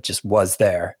now. It just was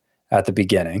there at the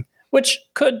beginning, which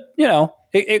could,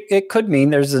 it could mean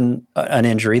there's an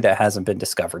injury that hasn't been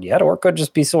discovered yet, or it could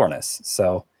just be soreness.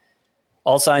 So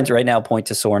all signs right now point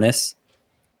to soreness.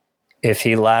 If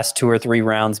he lasts 2 or 3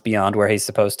 rounds beyond where he's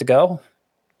supposed to go,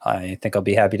 I think I'll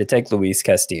be happy to take Luis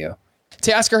Castillo.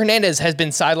 Teoscar Hernandez has been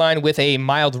sidelined with a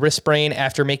mild wrist sprain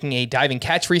after making a diving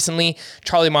catch recently.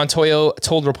 Charlie Montoyo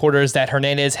told reporters that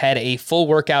Hernandez had a full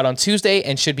workout on Tuesday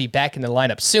and should be back in the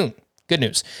lineup soon. Good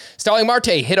news. Starling Marte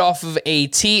hit off of a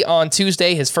tee on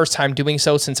Tuesday, his first time doing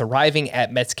so since arriving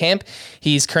at Mets camp.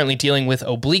 He's currently dealing with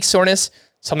oblique soreness,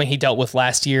 something he dealt with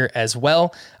last year as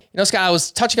well. Scott, I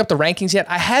was touching up the rankings yet.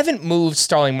 I haven't moved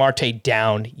Starling Marte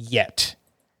down yet.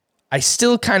 I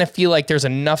still kind of feel like there's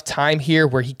enough time here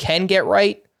where he can get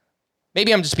right,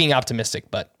 Maybe I'm just being optimistic,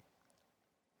 but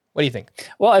what do you think?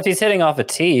 Well, if he's hitting off a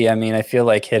tee, I mean, I feel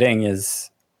like hitting is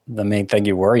the main thing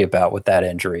you worry about with that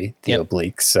injury, the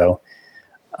oblique. So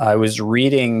I was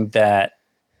reading that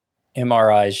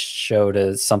MRI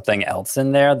showed something else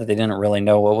in there that they didn't really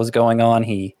know what was going on.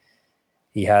 He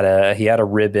had a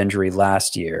rib injury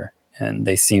last year, and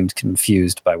they seemed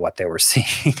confused by what they were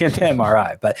seeing in the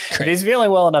MRI. But if he's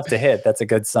feeling well enough to hit, that's a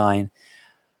good sign.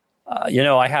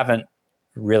 I haven't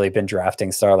really been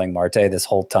drafting Starling Marte this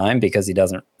whole time because he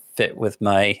doesn't fit with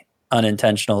my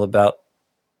intentionally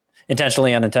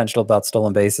unintentional about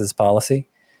stolen bases policy.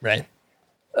 Right.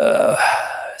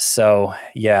 So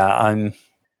yeah, I'm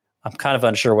kind of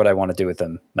unsure what I want to do with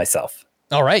him myself.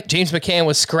 All right. James McCann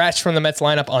was scratched from the Mets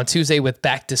lineup on Tuesday with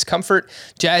back discomfort.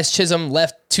 Jazz Chisholm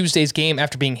left Tuesday's game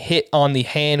after being hit on the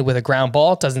hand with a ground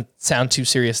ball. Doesn't sound too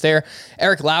serious there.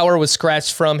 Eric Lauer was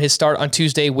scratched from his start on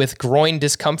Tuesday with groin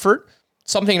discomfort.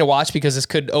 Something to watch because this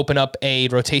could open up a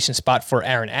rotation spot for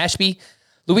Aaron Ashby.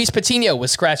 Luis Patino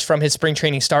was scratched from his spring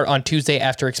training start on Tuesday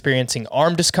after experiencing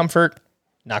arm discomfort.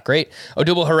 Not great.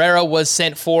 Odubel Herrera was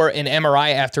sent for an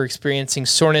MRI after experiencing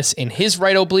soreness in his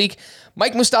right oblique.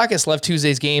 Mike Moustakas left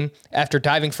Tuesday's game after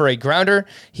diving for a grounder.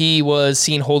 He was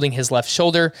seen holding his left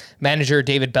shoulder. Manager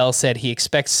David Bell said he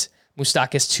expects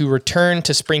Moustakas to return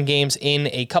to spring games in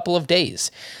a couple of days.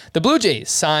 The Blue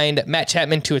Jays signed Matt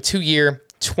Chapman to a 2-year,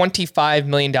 $25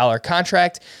 million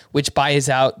contract, which buys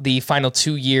out the final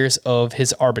 2 years of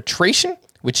his arbitration,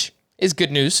 which is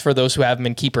good news for those who have him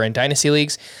in keeper and dynasty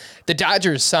leagues. The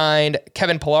Dodgers signed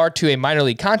Kevin Pillar to a minor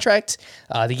league contract.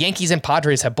 The Yankees and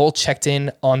Padres have both checked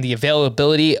in on the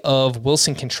availability of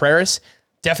Wilson Contreras.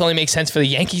 Definitely makes sense for the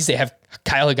Yankees. They have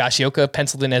Kyle Higashioka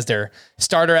penciled in as their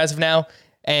starter as of now.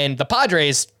 And the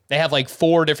Padres, they have like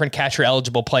 4 different catcher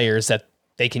eligible players that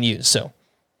they can use. So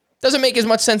doesn't make as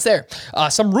much sense there.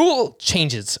 Some rule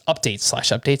changes,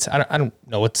 updates. I don't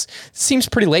know. It seems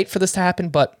pretty late for this to happen,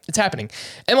 but it's happening.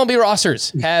 MLB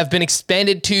rosters have been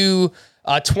expanded to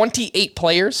 28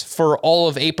 players for all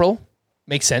of April.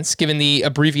 Makes sense given the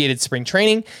abbreviated spring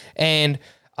training. And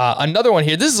another one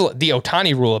here. This is the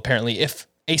Ohtani rule, apparently. If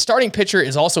a starting pitcher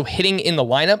is also hitting in the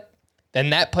lineup, then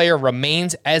that player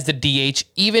remains as the DH,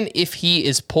 even if he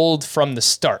is pulled from the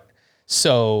start.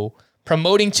 So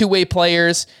promoting two-way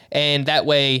players, and that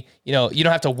way, you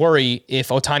don't have to worry if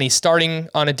Ohtani's starting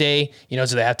on a day. Do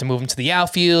they have to move him to the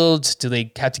outfield? Do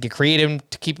they have to get creative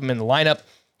to keep him in the lineup?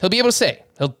 He'll be able to stay.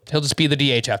 He'll just be the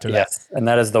DH after that. Yes, and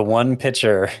that is the one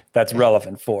pitcher that's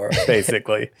relevant for,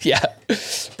 basically. Yeah.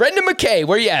 Brendan McKay,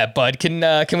 where you at, bud?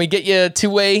 Can we get you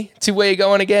two-way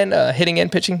going again, hitting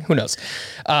and pitching? Who knows?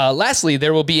 Lastly,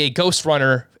 there will be a ghost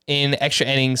runner in extra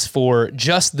innings for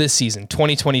just this season,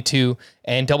 2022,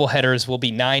 and doubleheaders will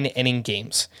be 9-inning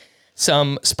games.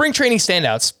 Some spring training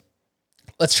standouts.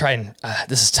 Let's try and,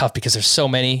 this is tough because there's so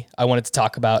many I wanted to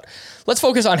talk about. Let's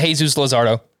focus on Jesus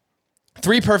Luzardo.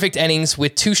 3 perfect innings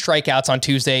with 2 strikeouts on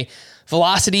Tuesday.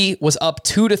 Velocity was up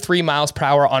 2 to 3 miles per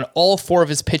hour on all 4 of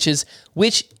his pitches,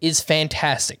 which is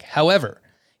fantastic. However,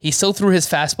 he still threw his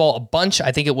fastball a bunch.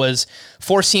 I think it was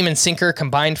 4-seam and sinker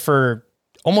combined for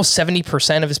almost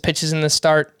 70% of his pitches in the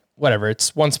start. Whatever,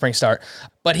 it's one spring start.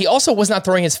 But he also was not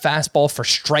throwing his fastball for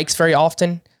strikes very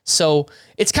often. So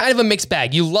it's kind of a mixed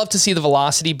bag. You love to see the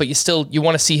velocity, but you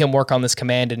want to see him work on this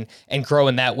command and grow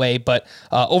in that way. But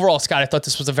overall, Scott, I thought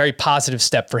this was a very positive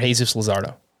step for Jesus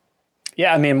Luzardo.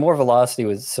 Yeah, I mean, more velocity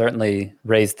would certainly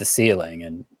raise the ceiling.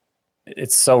 And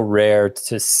it's so rare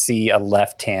to see a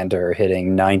left-hander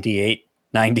hitting 98,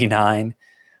 99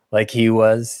 like he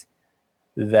was,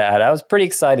 that I was pretty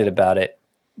excited about it.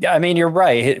 Yeah, I mean, you're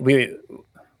right.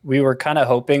 We were kind of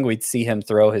hoping we'd see him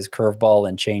throw his curveball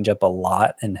and changeup a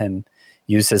lot and him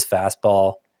use his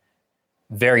fastball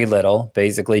very little,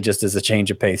 basically just as a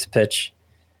change of pace pitch.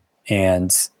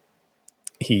 And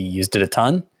he used it a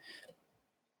ton.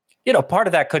 Part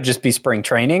of that could just be spring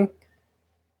training,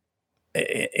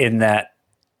 in that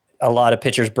a lot of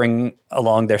pitchers bring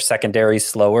along their secondaries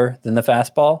slower than the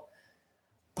fastball.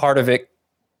 Part of it,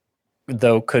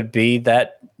 though, could be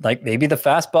that, like, maybe the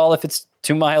fastball, if it's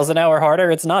 2 miles an hour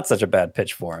harder, it's not such a bad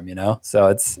pitch for him,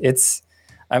 So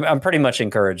I'm pretty much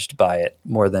encouraged by it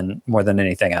more than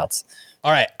anything else.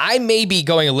 All right, I may be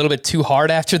going a little bit too hard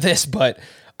after this, but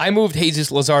I moved Jesus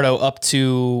Luzardo up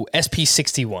to SP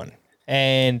 61,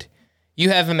 and you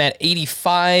have him at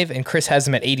 85, and Chris has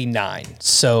him at 89.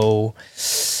 So,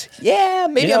 yeah,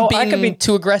 maybe I'm being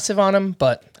too aggressive on him,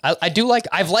 but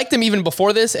I've liked him even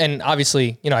before this, and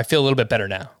obviously, I feel a little bit better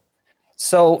now.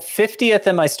 So 50th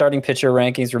in my starting pitcher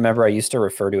rankings. Remember, I used to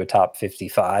refer to a top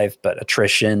 55, but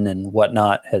attrition and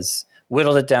whatnot has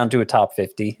whittled it down to a top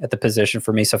 50 at the position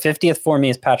for me. So 50th for me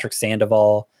is Patrick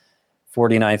Sandoval,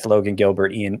 49th Logan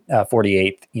Gilbert,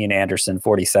 48th Ian Anderson,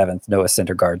 47th Noah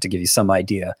Syndergaard, to give you some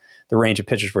idea the range of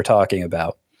pitchers we're talking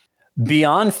about.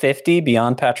 Beyond 50,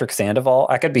 beyond Patrick Sandoval,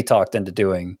 I could be talked into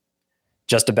doing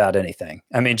just about anything.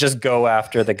 I mean, just go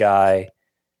after the guy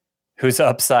whose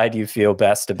upside you feel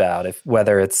best about,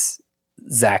 whether it's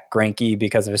Zach Greinke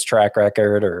because of his track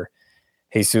record, or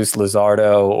Jesus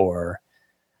Luzardo, or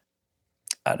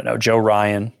I don't know, Joe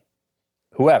Ryan,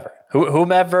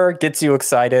 whomever gets you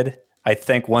excited. I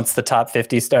think once the top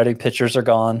 50 starting pitchers are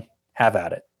gone, have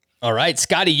at it. All right,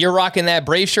 Scotty, you're rocking that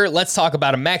Brave shirt. Let's talk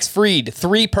about him. Max Fried,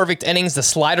 3 perfect innings. The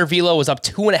slider velo was up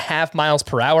 2.5 miles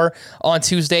per hour on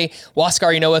Tuesday.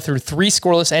 Huascar Ynoa threw 3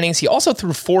 scoreless innings. He also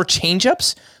threw 4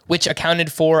 changeups, which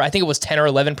accounted for, I think it was 10 or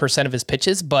 11% of his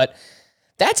pitches. But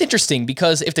that's interesting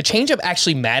because if the changeup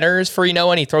actually matters for Ynoa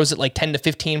and he throws it like 10 to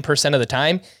 15% of the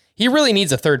time, he really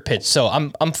needs a third pitch. So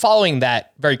I'm following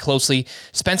that very closely.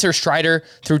 Spencer Strider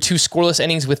threw 2 scoreless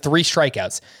innings with 3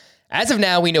 strikeouts. As of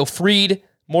now, we know Fried,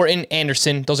 Morton,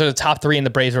 Anderson, those are the top 3 in the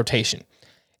Braves rotation.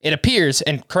 It appears,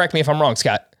 and correct me if I'm wrong,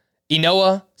 Scott,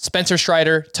 Ynoa, Spencer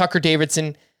Strider, Tucker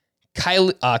Davidson,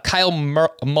 Kyle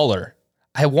Muller.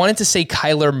 I wanted to say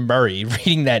Kyler Murray,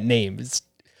 reading that name.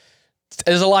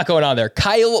 There's a lot going on there.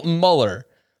 Kyle Muller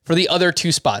for the other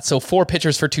 2 spots. So 4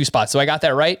 pitchers for 2 spots. So I got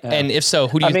that right? Yeah. And if so,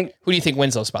 who do you think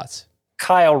wins those spots?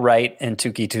 Kyle Wright and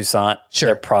Touki Toussaint. Sure.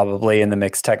 They're probably in the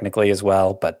mix technically as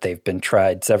well, but they've been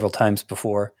tried several times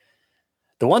before.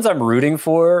 The ones I'm rooting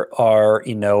for are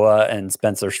Ynoa and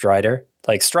Spencer Strider.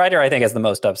 Like Strider, I think, has the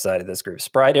most upside of this group.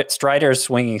 Strider's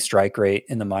swinging strike rate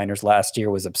in the minors last year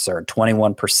was absurd,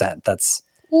 21%.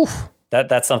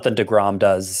 That's something DeGrom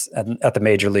does at the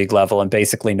major league level and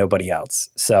basically nobody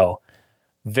else. So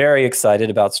very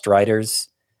excited about Strider's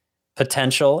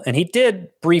potential. And he did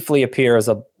briefly appear as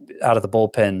out of the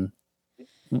bullpen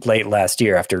late last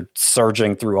year after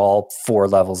surging through all 4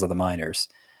 levels of the minors.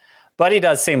 But he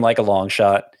does seem like a long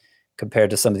shot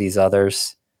compared to some of these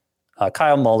others.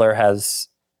 Kyle Muller has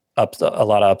a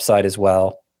lot of upside as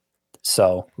well.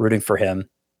 So rooting for him.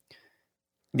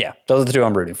 Yeah, those are the 2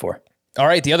 I'm rooting for. All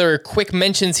right, the other quick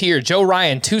mentions here. Joe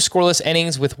Ryan, 2 scoreless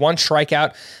innings with 1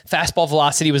 strikeout. Fastball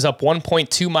velocity was up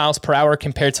 1.2 miles per hour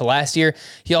compared to last year.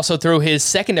 He also threw his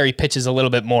secondary pitches a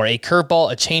little bit more. A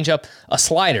curveball, a changeup, a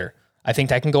slider. I think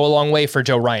that can go a long way for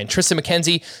Joe Ryan. Tristan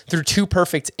McKenzie threw 2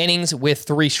 perfect innings with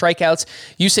 3 strikeouts.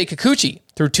 Yusei Kikuchi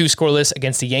threw 2 scoreless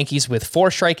against the Yankees with 4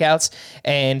 strikeouts.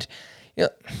 And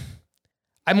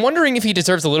I'm wondering if he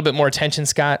deserves a little bit more attention,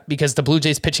 Scott, because the Blue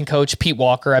Jays pitching coach, Pete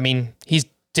Walker, I mean, he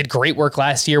did great work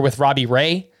last year with Robbie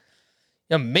Ray.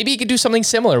 Maybe he could do something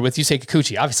similar with Yusei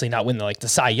Kikuchi. Obviously not win the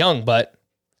Cy Young, but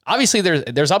obviously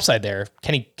there's upside there.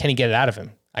 Can he get it out of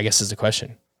him? I guess is the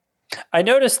question. I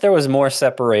noticed there was more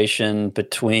separation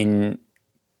between,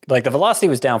 the velocity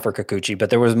was down for Kikuchi, but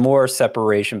there was more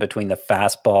separation between the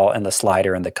fastball and the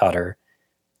slider and the cutter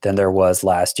than there was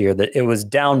last year. That it was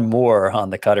down more on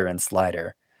the cutter and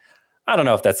slider. I don't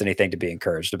know if that's anything to be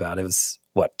encouraged about. It was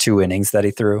 2 innings that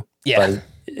he threw. Yeah. But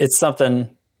it's something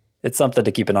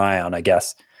to keep an eye on, I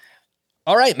guess.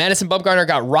 All right, Madison Bumgarner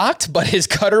got rocked, but his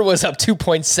cutter was up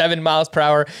 2.7 miles per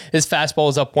hour. His fastball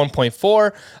was up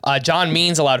 1.4. John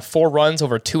Means allowed 4 runs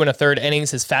over 2 1/3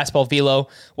 innings. His fastball velo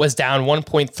was down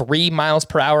 1.3 miles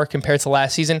per hour compared to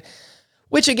last season,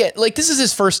 which again, this is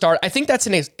his first start. I think that's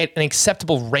an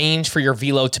acceptable range for your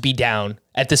velo to be down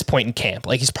at this point in camp.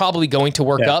 He's probably going to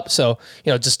work up, so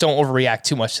just don't overreact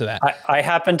too much to that. I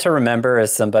happen to remember,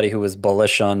 as somebody who was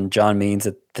bullish on John Means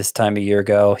at this time a year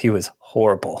ago, he was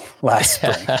horrible last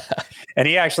spring. And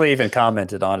he actually even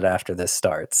commented on it after this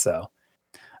start. So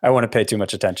I wouldn't pay too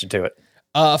much attention to it.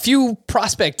 A few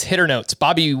prospect hitter notes.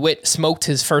 Bobby Witt smoked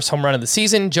his first home run of the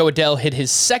season. Joe Adell hit his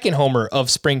second homer of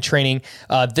spring training.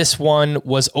 This one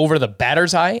was over the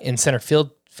batter's eye in center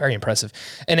field. Very impressive.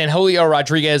 And then Julio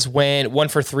Rodriguez went 1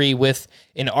 for 3 with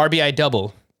an RBI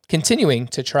double, continuing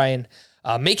to try and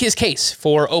make his case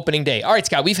for opening day. All right,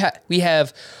 Scott, we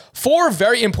have 4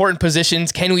 very important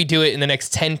positions. Can we do it in the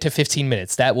next 10 to 15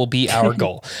 minutes? That will be our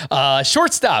goal.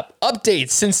 Shortstop updates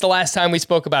since the last time we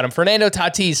spoke about him. Fernando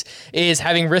Tatis is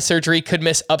having wrist surgery, could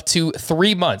miss up to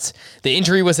 3 months. The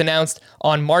injury was announced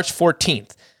on March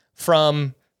 14th.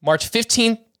 From March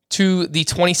 15th to the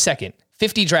 22nd,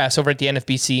 50 drafts over at the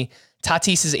NFBC.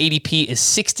 Tatis's ADP is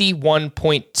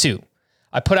 61.2.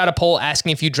 I put out a poll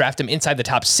asking if you draft him inside the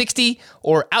top 60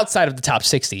 or outside of the top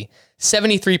 60.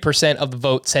 73% of the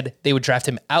vote said they would draft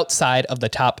him outside of the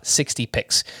top 60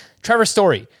 picks. Trevor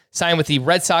Story, signed with the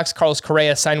Red Sox. Carlos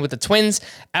Correa signed with the Twins.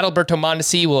 Adalberto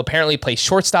Mondesi will apparently play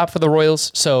shortstop for the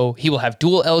Royals, so he will have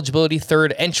dual eligibility,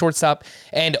 third and shortstop.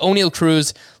 And O'Neal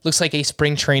Cruz looks like a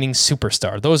spring training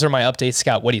superstar. Those are my updates.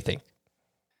 Scott, what do you think?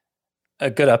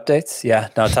 Good updates. Yeah.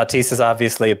 No, Tatis is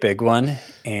obviously a big one.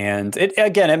 And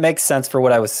it makes sense for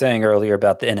what I was saying earlier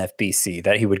about the NFBC,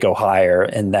 that he would go higher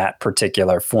in that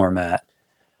particular format.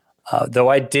 Though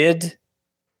I did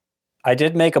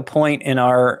make a point in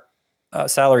our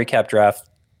salary cap draft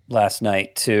last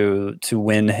night to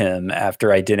win him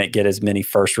after I didn't get as many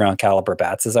first round caliber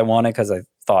bats as I wanted, because I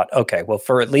thought, okay, well,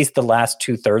 for at least the last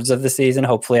 2/3 of the season,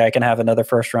 hopefully I can have another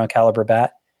first round caliber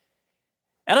bat.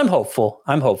 And I'm hopeful.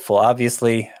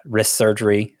 Obviously, wrist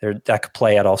surgery, that could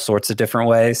play out all sorts of different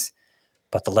ways,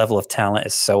 but the level of talent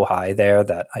is so high there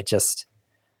that I just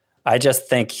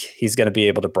think he's going to be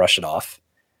able to brush it off.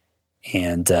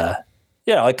 And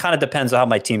it kind of depends on how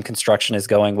my team construction is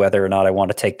going, whether or not I want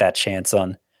to take that chance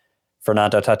on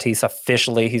Fernando Tatis.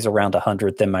 Officially, he's around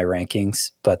 100th in my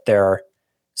rankings, but there are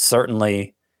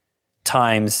certainly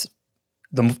times,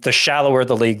 the shallower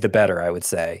the league, the better, I would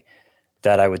say,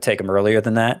 that I would take him earlier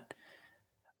than that.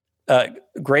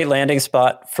 Great landing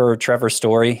spot for Trevor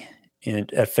Story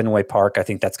at Fenway Park. I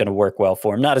think that's going to work well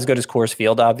for him. Not as good as Coors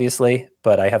Field, obviously,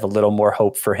 but I have a little more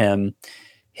hope for him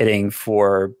hitting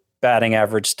for batting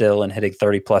average still and hitting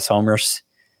 30-plus homers.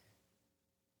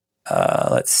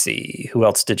 Let's see. Who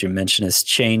else did you mention is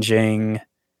changing?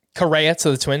 Correa to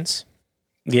the Twins.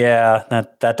 Yeah,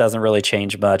 that doesn't really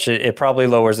change much. It probably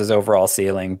lowers his overall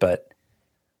ceiling, but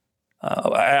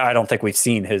I don't think we've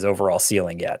seen his overall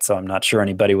ceiling yet, so I'm not sure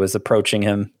anybody was drafting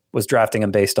him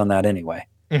based on that anyway.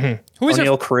 Mm-hmm. Who is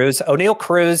O'Neal Cruz? O'Neal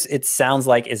Cruz, it sounds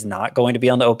like, is not going to be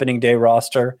on the opening day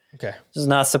roster. Okay. This is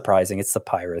not surprising. It's the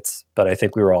Pirates, but I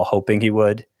think we were all hoping he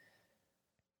would.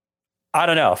 I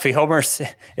don't know. If he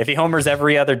homers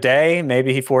every other day,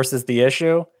 maybe he forces the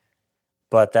issue.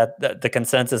 But that the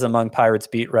consensus among Pirates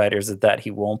beat writers is that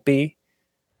he won't be.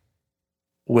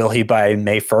 Will he by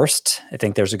May 1st? I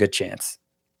think there's a good chance.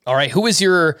 All right. Who is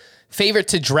your favorite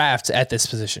to draft at this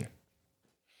position?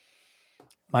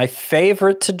 My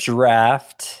favorite to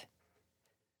draft,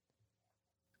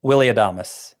 Willy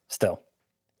Adames, still.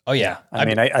 Oh, yeah.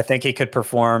 I think he could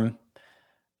perform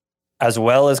as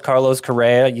well as Carlos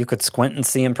Correa. You could squint and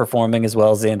see him performing as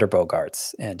well as Xander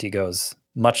Bogaerts, and he goes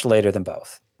much later than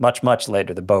both. Much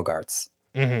later than Bogaerts.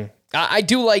 Mm-hmm. I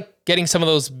do like getting some of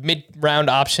those mid-round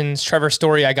options. Trevor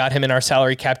Story, I got him in our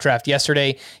salary cap draft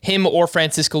yesterday. Him or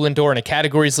Francisco Lindor in a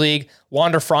categories league.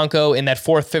 Wander Franco in that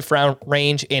 4th, 5th round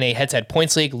range in a head-to-head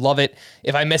points league. Love it.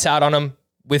 If I miss out on him,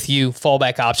 with you,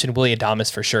 fallback option, Willy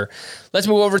Adames for sure. Let's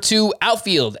move over to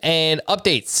outfield and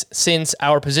updates. Since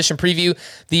our position preview,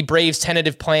 the Braves'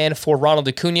 tentative plan for Ronald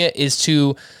Acuna is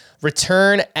to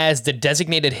return as the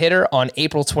designated hitter on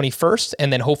April 21st,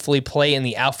 and then hopefully play in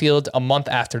the outfield a month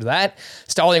after that.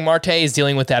 Starling Marte is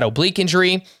dealing with that oblique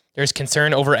injury. There's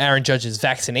concern over Aaron Judge's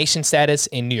vaccination status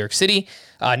in New York City.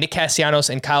 Nick Castellanos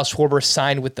and Kyle Schwarber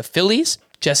signed with the Phillies.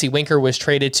 Jesse Winker was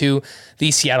traded to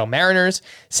the Seattle Mariners.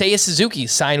 Seiya Suzuki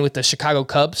signed with the Chicago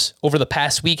Cubs. Over the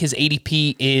past week, his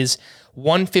ADP is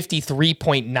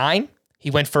 153.9. He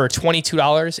went for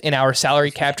 $22 in our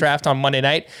salary cap draft on Monday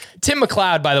night. Tim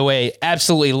McLeod, by the way,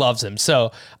 absolutely loves him.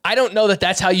 So I don't know that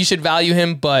that's how you should value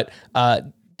him, but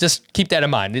just keep that in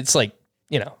mind. It's like,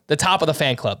 the top of the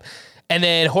fan club. And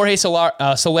then Jorge Soler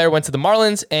went to the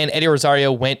Marlins, and Eddie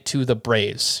Rosario went to the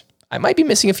Braves. I might be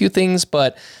missing a few things,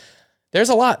 but there's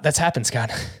a lot that's happened,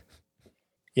 Scott.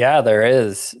 Yeah, there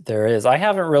is. I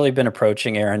haven't really been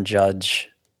approaching Aaron Judge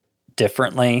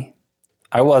differently.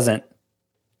 I wasn't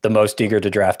the most eager to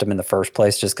draft him in the first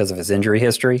place just because of his injury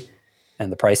history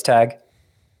and the price tag.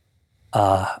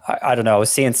 I don't know. I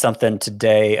was seeing something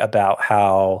today about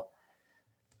how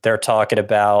they're talking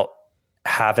about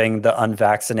having the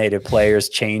unvaccinated players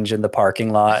change in the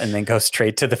parking lot and then go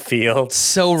straight to the field.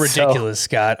 So ridiculous,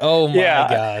 Scott. Oh my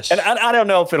gosh. And I don't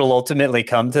know if it'll ultimately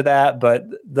come to that, but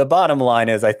the bottom line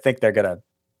is I think they're going to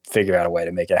figure out a way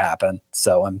to make it happen.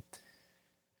 So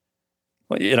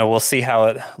we'll see how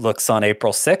it looks on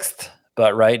April 6th.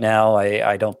 But right now,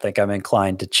 I don't think I'm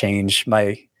inclined to change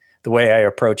the way I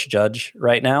approach Judge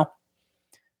right now.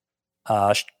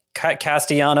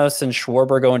 Castellanos and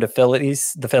Schwarber going to the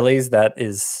Phillies. That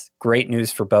is great news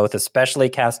for both, especially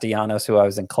Castellanos, who I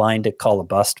was inclined to call a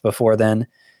bust before then,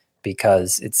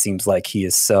 because it seems like he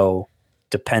is so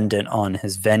dependent on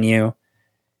his venue.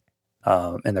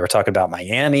 And they were talking about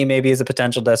Miami maybe as a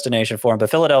potential destination for him,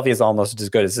 but Philadelphia is almost as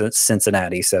good as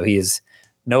Cincinnati. So he is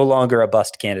no longer a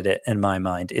bust candidate in my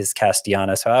mind, is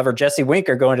Castellanos. However, Jesse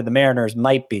Winker going to the Mariners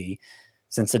might be.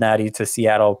 Cincinnati to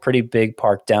Seattle. Pretty big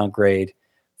park downgrade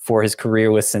for his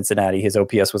career with Cincinnati. His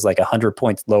OPS was like 100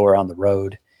 points lower on the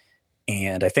road.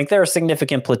 And I think there are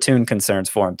significant platoon concerns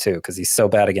for him too, because he's so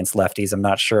bad against lefties. I'm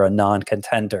not sure a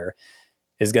non-contender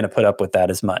is going to put up with that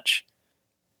as much.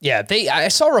 Yeah, I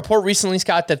saw a report recently,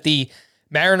 Scott, that the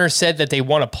Mariners said that they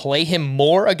want to play him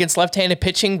more against left-handed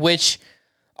pitching, which,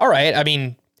 all right, I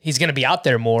mean, he's going to be out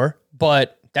there more,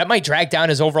 but that might drag down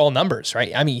his overall numbers,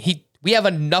 right? I mean, we have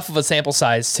enough of a sample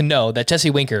size to know that Jesse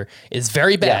Winker is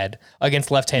very bad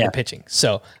against left-handed pitching.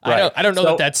 So right. I don't know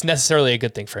that that's necessarily a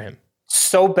good thing for him.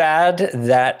 So bad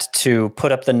that to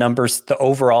put up the numbers, the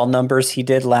overall numbers he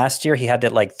did last year, he had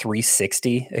at like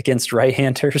 360 against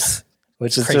right-handers,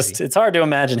 which is crazy. It's hard to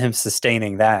imagine him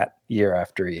sustaining that year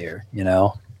after year, you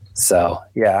know? So,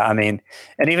 yeah, I mean,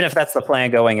 and even if that's the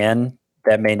plan going in,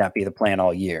 that may not be the plan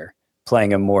all year,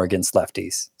 playing him more against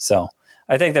lefties. So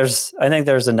I think there's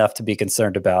enough to be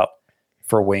concerned about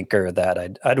for Winker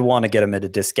that I'd want to get him at a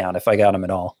discount if I got him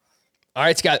at all. All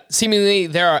right, Scott. Seemingly,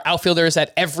 there are outfielders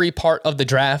at every part of the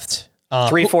draft.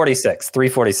 346.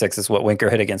 346 is what Winker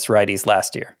hit against righties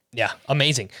last year. Yeah,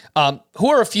 amazing. Who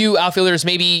are a few outfielders,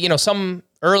 maybe, some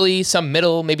early, some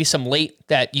middle, maybe some late,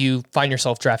 that you find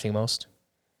yourself drafting most?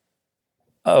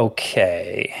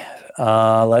 Okay.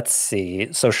 Let's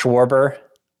see. So Schwarber,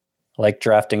 I like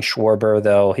drafting Schwarber,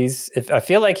 though. I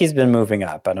feel like he's been moving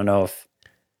up. I don't know if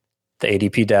the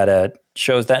ADP data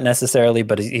shows that necessarily,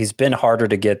 but he's been harder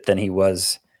to get than he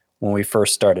was when we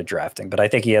first started drafting. But I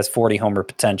think he has 40 homer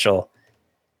potential.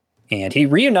 And he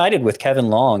reunited with Kevin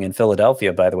Long in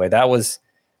Philadelphia, by the way. That was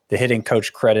the hitting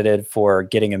coach credited for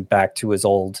getting him back to his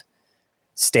old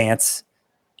stance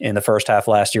in the first half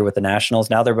last year with the Nationals.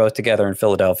 Now they're both together in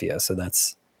Philadelphia. So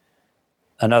that's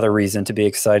another reason to be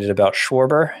excited about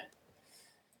Schwarber.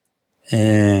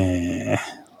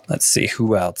 Let's see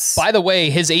who else. By the way,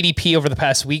 his ADP over the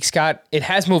past week, Scott, it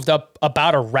has moved up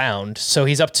about a round. So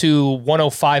he's up to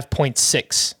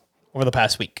 105.6 over the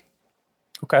past week.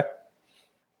 Okay.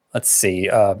 Let's see.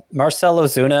 Marcell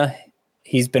Ozuna,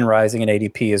 he's been rising in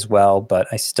ADP as well, but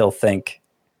I still think,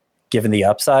 given the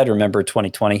upside, remember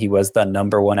 2020, he was the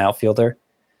number one outfielder.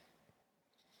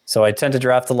 So I tend to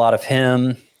draft a lot of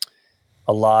him,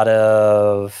 a lot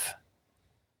of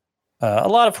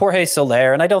Jorge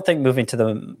Soler, and I don't think moving to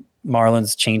the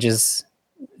Marlins changes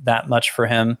that much for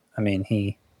him. I mean,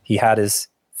 he had his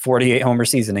 48 homer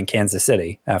season in Kansas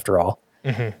City, after all.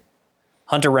 Mm-hmm.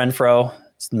 Hunter Renfroe,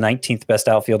 19th best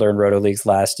outfielder in Roto Leagues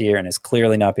last year, and is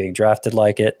clearly not being drafted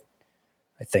like it.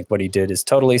 I think what he did is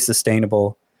totally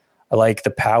sustainable. I like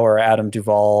the power Adam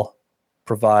Duvall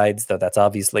provides, though that's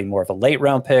obviously more of a late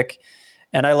round pick.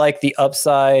 And I like the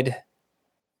upside.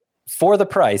 For the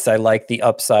price, I like the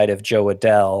upside of Joe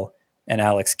Adell and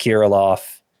Alex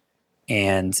Kirilloff,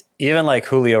 and even like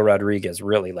Julio Rodriguez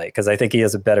really late, because I think he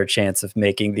has a better chance of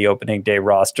making the opening day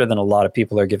roster than a lot of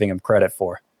people are giving him credit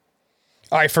for.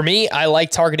 All right, for me, I like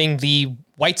targeting the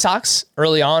White Sox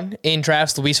early on in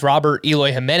drafts. Luis Robert,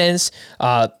 Eloy Jimenez,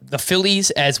 the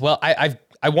Phillies as well.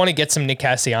 I want to get some Nick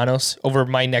Castellanos over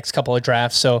my next couple of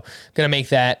drafts, so I'm going to make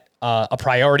that a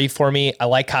priority for me. I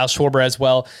like Kyle Schwarber as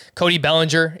well. Cody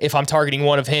Bellinger, if I'm targeting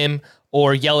one of him,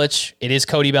 or Yelich, it is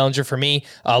Cody Bellinger for me.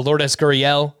 Lourdes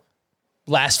Gurriel,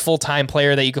 last full-time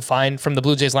player that you could find from the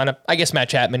Blue Jays lineup. I guess Matt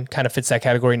Chapman kind of fits that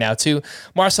category now too.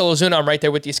 Marcell Ozuna, I'm right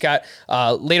there with you, Scott.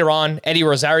 Later on, Eddie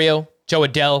Rosario, Joe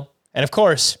Adell, and of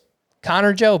course,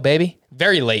 Connor Joe, baby.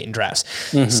 Very late in drafts.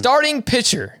 Mm-hmm. Starting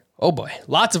pitcher. Oh boy,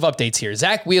 lots of updates here.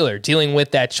 Zach Wheeler dealing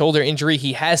with that shoulder injury.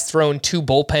 He has thrown 2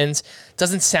 bullpens.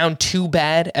 Doesn't sound too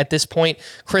bad at this point.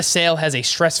 Chris Sale has a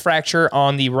stress fracture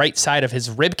on the right side of his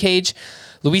rib cage.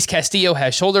 Luis Castillo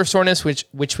has shoulder soreness,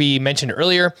 which we mentioned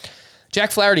earlier.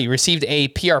 Jack Flaherty received a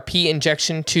PRP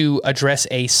injection to address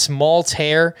a small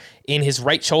tear in his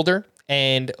right shoulder,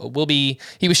 and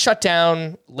he was shut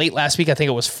down late last week. I think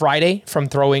it was Friday, from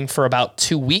throwing for about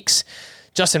 2 weeks.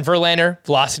 Justin Verlander,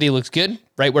 velocity looks good,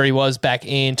 right where he was back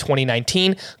in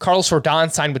 2019. Carlos Rodon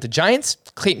signed with the Giants.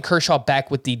 Clayton Kershaw back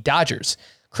with the Dodgers.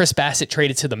 Chris Bassett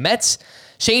traded to the Mets.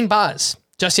 Shane Baz,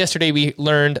 just yesterday we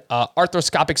learned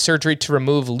arthroscopic surgery to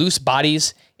remove loose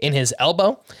bodies in his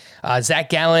elbow. Zach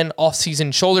Gallen,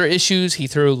 off-season shoulder issues. He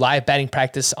threw live batting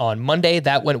practice on Monday.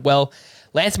 That went well.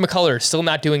 Lance McCullers still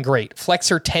not doing great.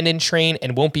 Flexor tendon strain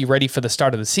and won't be ready for the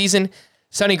start of the season.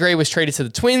 Sonny Gray was traded to the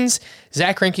Twins.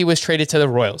 Zach Greinke was traded to the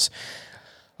Royals.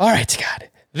 All right, Scott,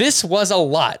 this was a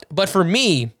lot. But for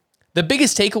me, the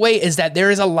biggest takeaway is that there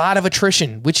is a lot of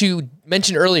attrition, which you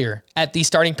mentioned earlier at the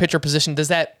starting pitcher position. Does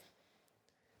that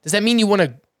mean you want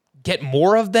to get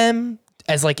more of them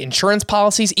as like insurance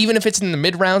policies, even if it's in the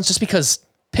mid rounds, just because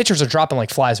pitchers are dropping like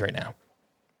flies right now?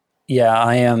 Yeah,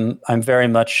 I'm very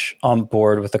much on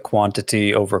board with the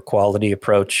quantity over quality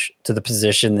approach to the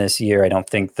position this year. I don't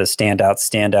think the standouts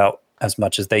stand out as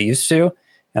much as they used to.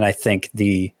 And I think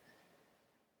the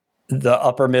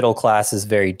upper middle class is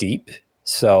very deep.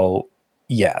 So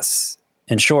yes.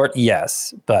 In short,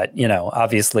 yes. But,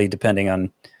 obviously depending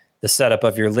on the setup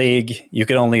of your league, you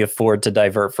can only afford to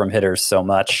divert from hitters so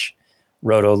much.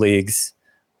 Roto leagues,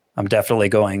 I'm definitely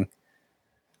going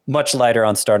much lighter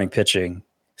on starting pitching,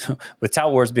 with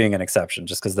Tout Wars being an exception,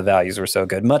 just because the values were so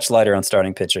good. Much lighter on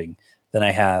starting pitching than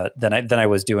I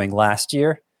was doing last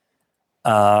year.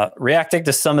 Reacting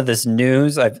to some of this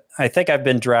news, I think I've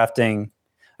been drafting.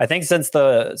 I think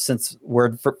since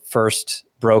word first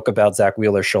broke about Zach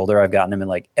Wheeler's shoulder, I've gotten him in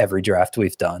like every draft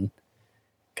we've done,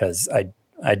 because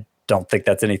I don't think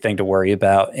that's anything to worry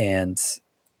about, and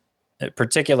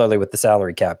particularly with the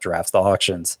salary cap drafts, the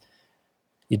auctions,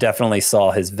 you definitely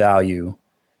saw his value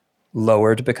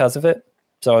lowered because of it.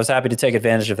 So I was happy to take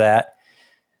advantage of that.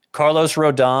 Carlos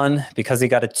Rodon, because he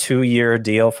got a 2-year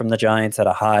deal from the Giants at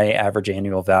a high average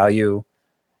annual value,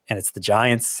 and it's the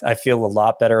Giants, I feel a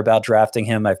lot better about drafting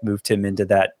him. I've moved him into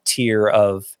that tier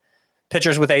of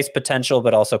pitchers with ace potential,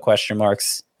 but also question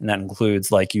marks. And that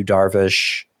includes like Yu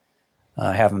Darvish.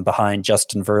 I have him behind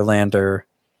Justin Verlander,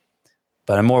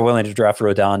 but I'm more willing to draft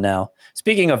Rodon now.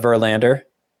 Speaking of Verlander,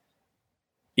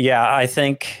 yeah, I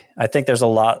think there's a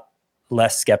lot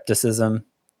less skepticism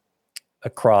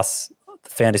across the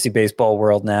fantasy baseball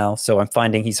world now. So I'm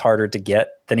finding he's harder to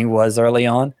get than he was early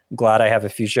on. I'm glad I have a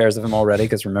few shares of him already,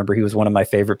 because remember, he was one of my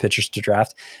favorite pitchers to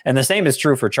draft. And the same is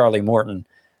true for Charlie Morton,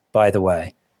 by the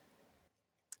way.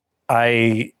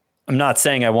 I'm not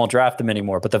saying I won't draft them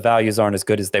anymore, but the values aren't as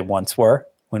good as they once were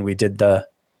when we did the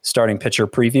starting pitcher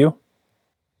preview.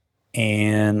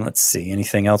 And let's see,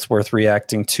 anything else worth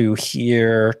reacting to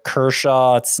here?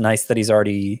 Kershaw, it's nice that he's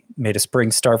already made a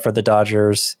spring start for the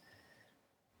Dodgers.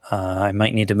 I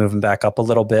might need to move him back up a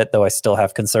little bit, though I still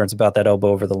have concerns about that elbow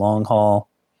over the long haul.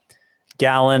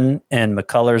 Gallen and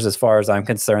McCullers, as far as I'm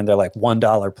concerned, they're like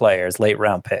 $1 players, late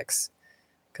round picks,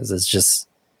 because it's just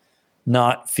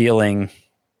not a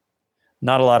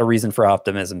lot of reason for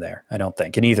optimism there, I don't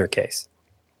think, in either case.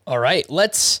 All right,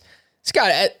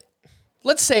 Scott,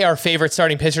 let's say our favorite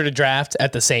starting pitcher to draft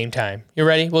at the same time. You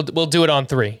ready? We'll do it on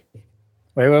 3.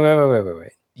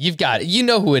 Wait. You've got it. You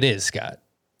know who it is, Scott.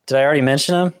 Did I already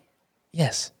mention him?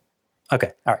 Yes.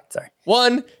 Okay. All right. Sorry.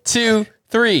 1, 2,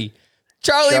 3.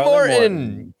 Charlie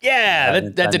Morton. Yeah,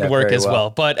 that didn't work as well.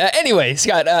 But anyway,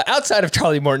 Scott, outside of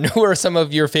Charlie Morton, who are some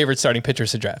of your favorite starting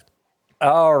pitchers to draft?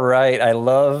 All right. I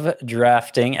love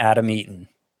drafting Adam Eaton.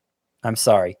 I'm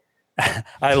sorry.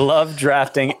 I love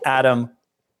drafting Adam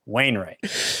Wainwright.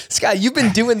 Scott, you've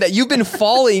been doing that. You've been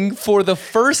falling for the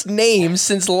first name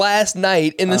since last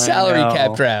night in the salary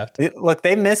cap draft. Look,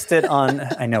 they missed it on,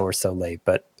 I know we're so late,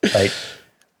 but like,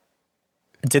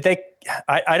 did they,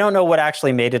 I don't know what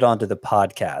actually made it onto the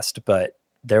podcast, but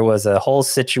there was a whole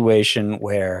situation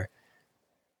where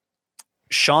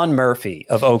Sean Murphy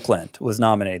of Oakland was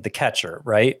nominated, the catcher,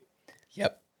 right?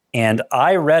 Yep. And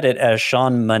I read it as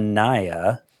Sean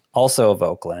Manaea, also of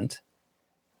Oakland,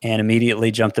 and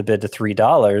immediately jumped the bid to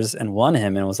 $3 and won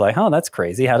him, and was like, oh, that's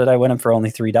crazy. How did I win him for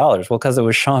only $3? Well, because it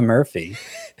was Sean Murphy.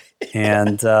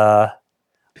 And I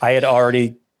had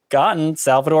already gotten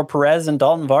Salvador Perez and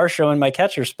Dalton Varsho in my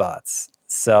catcher spots.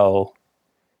 So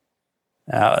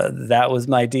that was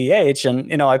my DH.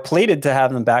 And, I pleaded to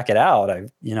have them back it out.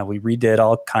 We redid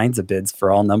all kinds of bids for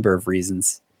all number of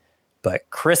reasons. But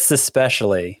Chris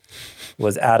especially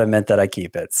was adamant that I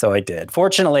keep it. So I did.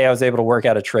 Fortunately, I was able to work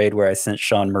out a trade where I sent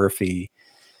Sean Murphy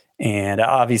and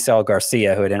Avisel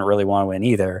Garcia, who I didn't really want to win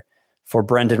either, for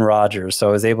Brendan Rodgers. So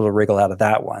I was able to wriggle out of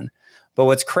that one. But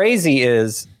what's crazy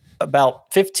is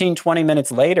about 15, 20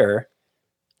 minutes later,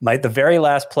 the very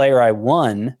last player I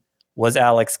won was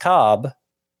Alex Cobb,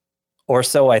 or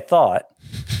so I thought.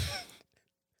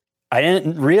 I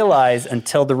didn't realize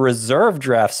until the reserve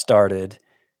draft started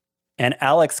and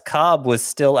Alex Cobb was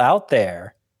still out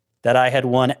there that I had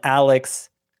won Alex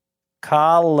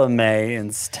Colomé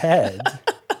instead.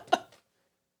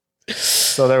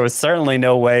 So there was certainly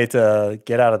no way to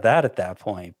get out of that at that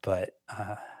point. But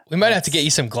we might have to get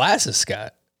you some glasses,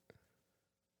 Scott.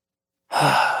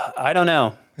 I don't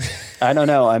know.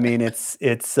 I mean,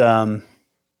 it's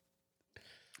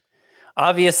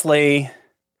obviously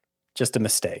just a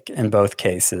mistake in both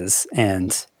cases.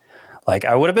 And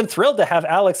I would have been thrilled to have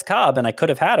Alex Cobb, and I could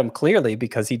have had him clearly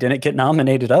because he didn't get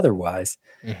nominated otherwise.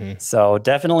 Mm-hmm. So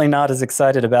definitely not as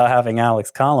excited about having Alex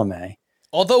Colomé.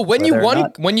 Although when you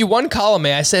won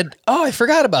Colomé, I said, oh, I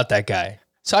forgot about that guy.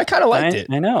 So I kind of liked it.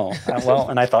 I know.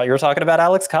 And I thought you were talking about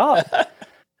Alex Cobb.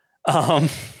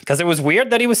 Because it was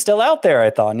weird that he was still out there, I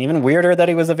thought, and even weirder that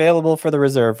he was available for the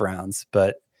reserve rounds.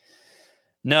 But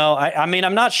no, I mean,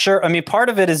 I'm not sure. I mean, part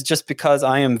of it is just because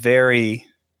I am very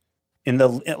I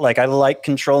like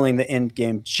controlling the end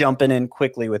game, jumping in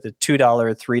quickly with a $2,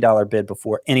 $3 bid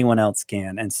before anyone else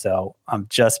can. And so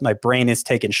my brain is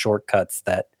taking shortcuts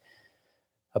that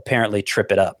apparently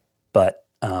trip it up. But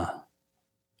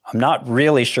I'm not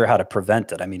really sure how to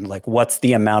prevent it. I mean, like, what's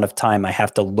the amount of time I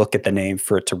have to look at the name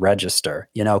for it to register?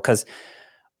 You know, because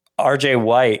RJ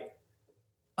White,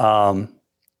 our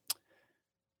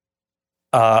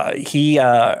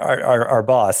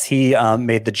boss, he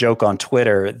made the joke on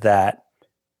Twitter that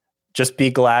just be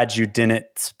glad you didn't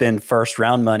spend first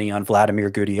round money on Vladimir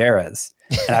Gutierrez.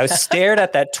 And I was stared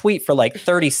at that tweet for like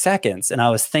 30 seconds. And I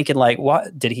was thinking, like,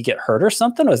 what, did he get hurt or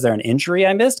something? Was there an injury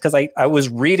I missed? Because I was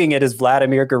reading it as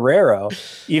Vladimir Guerrero,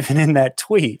 even in that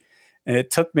tweet. And it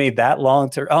took me that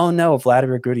long oh no,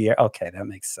 Vladimir Gutierrez. Okay, that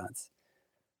makes sense.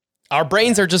 Our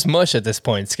brains are just mush at this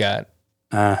point, Scott.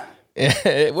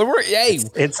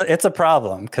 It's a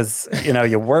problem because, you know,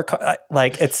 you work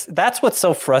like that's what's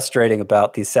so frustrating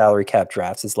about these salary cap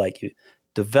drafts is like you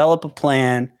develop a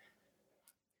plan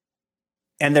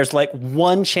and there's like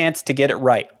one chance to get it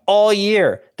right all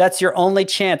year. That's your only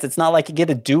chance. It's not like you get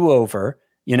a do-over,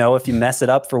 you know, if you mess it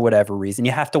up for whatever reason.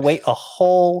 You have to wait a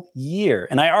whole year.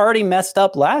 And I already messed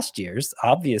up last year's.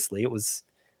 Obviously, it was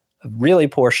a really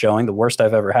poor showing, the worst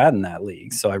I've ever had in that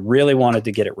league. So I really wanted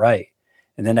to get it right.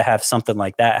 And then to have something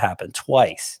like that happen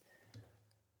twice,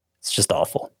 it's just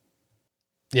awful.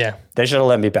 Yeah. They should have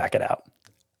let me back it out.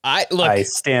 I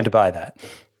stand by that.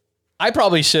 I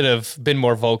probably should have been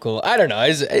more vocal. I don't know.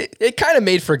 It kind of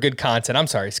made for good content. I'm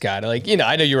sorry, Scott. Like, you know,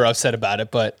 I know you were upset about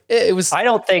it, but it was. I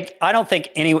don't think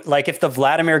any, like, if the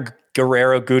Vladimir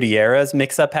Guerrero Gutierrez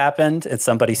mix-up happened and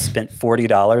somebody spent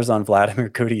 $40 on Vladimir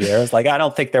Gutierrez, like, I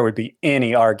don't think there would be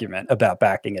any argument about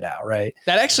backing it out, right?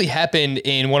 That actually happened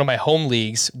in one of my home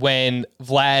leagues when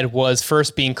Vlad was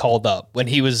first being called up. When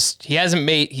he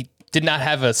did not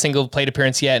have a single plate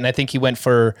appearance yet, and I think he went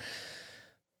for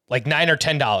like $9 or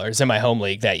 $10 in my home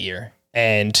league that year.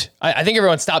 And I think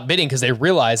everyone stopped bidding because they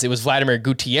realized it was Vladimir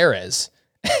Gutierrez.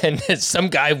 And some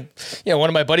guy, you know, one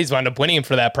of my buddies wound up winning him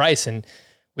for that price, and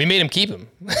we made him keep him.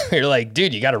 You're like,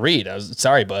 dude, you got to read. I was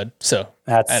sorry, bud. So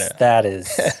that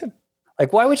is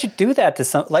like, why would you do that to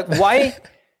some? Like, why?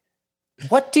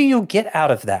 What do you get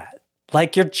out of that?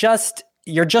 Like, you're just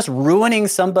ruining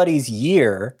somebody's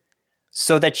year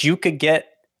so that you could get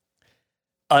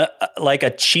like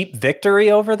a cheap victory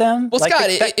over them. Well, like, Scott,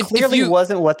 that clearly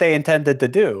wasn't what they intended to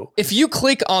do. If you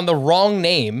click on the wrong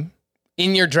name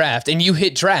in your draft and you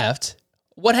hit draft,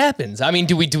 what happens? I mean,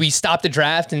 do we stop the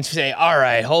draft and say, all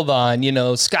right, hold on, you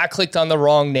know, Scott clicked on the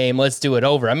wrong name, let's do it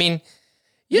over? I mean,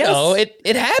 you know,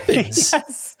 it happens.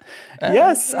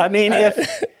 Yes. I mean,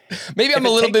 if maybe I'm a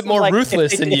little bit more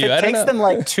ruthless than you. I don't know. It takes them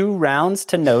like 2 rounds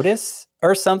to notice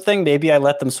or something. Maybe I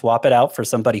let them swap it out for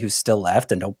somebody who's still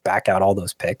left and don't back out all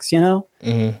those picks, you know?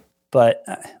 Mm-hmm. But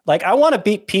like, I want to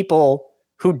beat people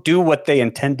who do what they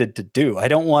intended to do. I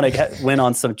don't want to win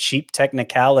on some cheap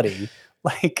technicality.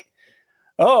 Like,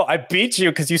 oh, I beat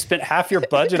you because you spent half your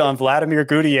budget on Vladimir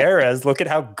Gutierrez. Look at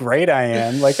how great I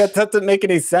am. Like, that doesn't make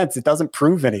any sense. It doesn't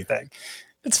prove anything.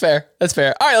 That's fair. That's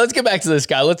fair. All right, let's get back to this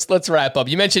guy. Let's wrap up.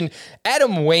 You mentioned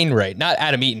Adam Wainwright, not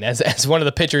Adam Eaton, as one of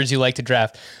the pitchers you like to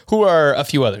draft. Who are a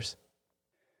few others?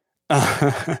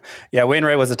 Yeah,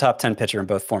 Wainwright was a top 10 pitcher in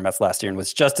both formats last year and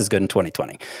was just as good in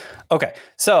 2020. Okay,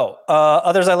 so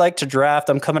others I like to draft.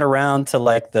 I'm coming around to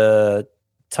like the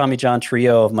Tommy John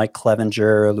trio of Mike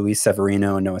Clevenger, Luis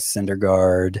Severino, and Noah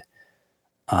Syndergaard.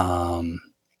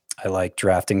 I like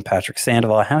drafting Patrick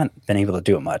Sandoval. I haven't been able to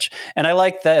do it much. And I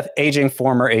like the aging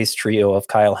former ace trio of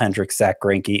Kyle Hendricks, Zach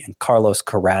Greinke, and Carlos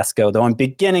Carrasco, though I'm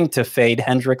beginning to fade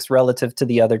Hendricks relative to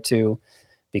the other two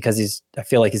because I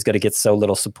feel like he's going to get so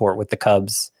little support with the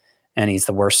Cubs, and he's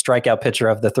the worst strikeout pitcher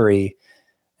of the three.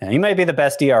 And he might be the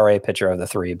best ERA pitcher of the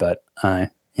three, but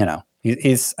you know,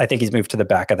 I think he's moved to the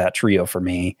back of that trio for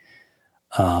me.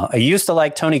 I used to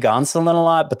like Tony Gonsolin a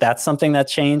lot, but that's something that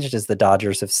changed as the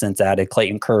Dodgers have since added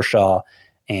Clayton Kershaw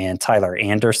and Tyler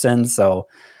Anderson. So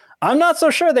I'm not so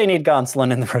sure they need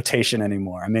Gonsolin in the rotation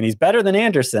anymore. I mean, he's better than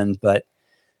Anderson, but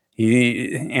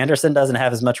Anderson doesn't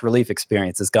have as much relief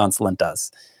experience as Gonsolin does.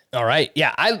 All right.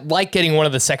 Yeah, I like getting one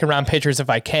of the second-round pitchers if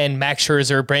I can. Max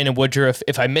Scherzer, Brandon Woodruff.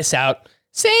 If I miss out,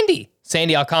 Sandy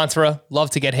Alcantara. Love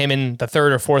to get him in the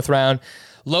 3rd or 4th round.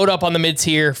 Load up on the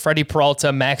mid-tier, Freddie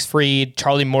Peralta, Max Fried,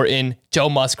 Charlie Morton, Joe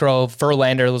Musgrove,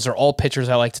 Verlander. Those are all pitchers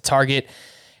I like to target.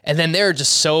 And then there are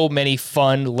just so many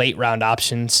fun late-round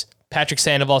options. Patrick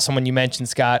Sandoval, someone you mentioned,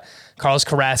 Scott. Carlos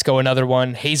Carrasco, another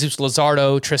one. Jesus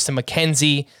Luzardo, Tristan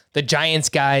McKenzie. The Giants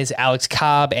guys, Alex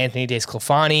Cobb, Anthony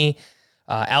DeSclafani,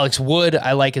 Alex Wood,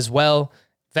 I like as well.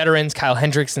 Veterans, Kyle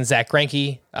Hendricks and Zach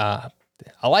Greinke.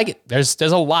 I like it. There's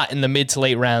a lot in the mid to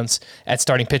late rounds at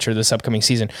starting pitcher this upcoming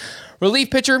season.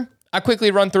 Relief pitcher, I'll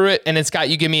quickly run through it, and then Scott,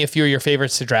 you give me a few of your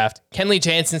favorites to draft. Kenley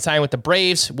Jansen signed with the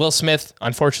Braves. Will Smith,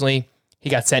 unfortunately, he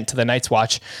got sent to the Night's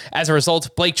Watch. As a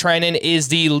result, Blake Treinen is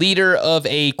the leader of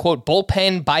a, quote,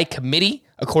 bullpen by committee,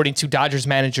 according to Dodgers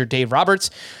manager Dave Roberts.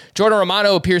 Jordan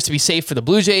Romano appears to be safe for the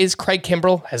Blue Jays. Craig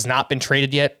Kimbrell has not been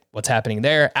traded yet. What's happening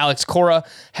there? Alex Cora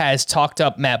has talked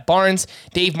up Matt Barnes.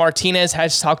 Dave Martinez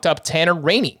has talked up Tanner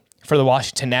Rainey for the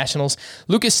Washington Nationals.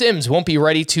 Lucas Sims won't be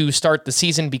ready to start the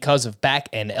season because of back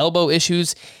and elbow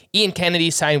issues. Ian Kennedy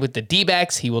signed with the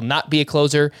D-backs. He will not be a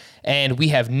closer, and we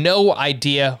have no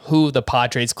idea who the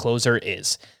Padres closer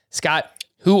is. Scott,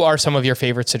 who are some of your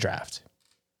favorites to draft?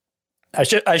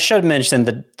 I should mention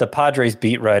that the Padres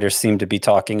beat writers seem to be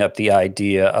talking up the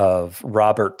idea of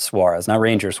Robert Suarez, not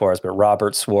Ranger Suarez, but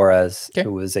Robert Suarez,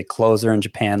 who was a closer in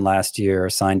Japan last year,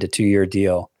 signed a 2-year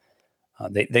deal.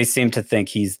 They seem to think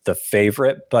he's the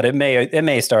favorite, but it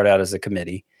may start out as a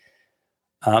committee.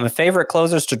 A favorite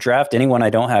closers to draft, anyone I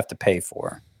don't have to pay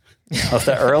for. Of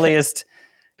the earliest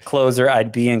closer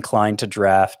I'd be inclined to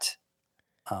draft.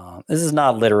 This is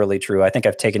not literally true. I think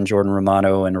I've taken Jordan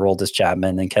Romano and Aroldis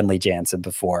Chapman and Kenley Jansen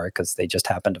before because they just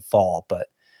happened to fall. But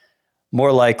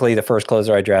more likely, the first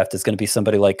closer I draft is going to be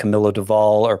somebody like Camilo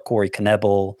Doval or Corey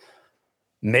Knebel,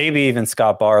 maybe even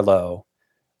Scott Barlow.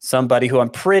 Somebody who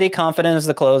I'm pretty confident is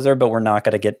the closer, but we're not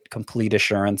going to get complete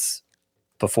assurance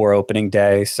before opening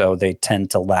day. So they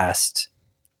tend to last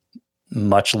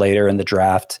much later in the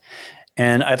draft.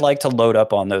 And I'd like to load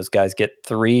up on those guys, get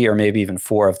 3 or maybe even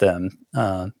 4 of them.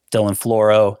 Dylan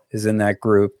Floro is in that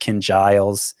group. Ken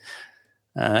Giles.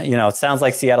 It sounds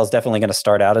like Seattle's definitely going to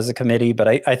start out as a committee, but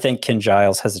I think Ken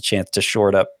Giles has a chance to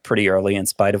short up pretty early in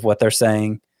spite of what they're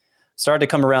saying. Started to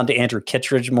come around to Andrew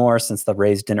Kittredge more since the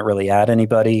Rays didn't really add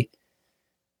anybody.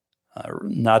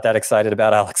 Not that excited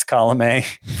about Alex Colomé,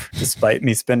 despite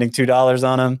me spending $2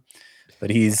 on him.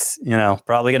 But he's,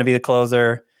 probably going to be the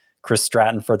closer. Chris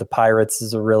Stratton for the Pirates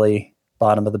is a really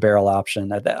bottom of the barrel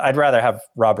option. I'd rather have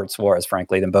Robert Suarez,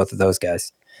 frankly, than both of those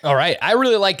guys. All right. I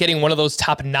really like getting one of those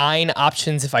top 9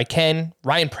 options if I can.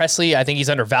 Ryan Presley, I think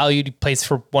he's undervalued. He plays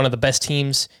for one of the best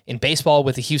teams in baseball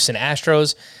with the Houston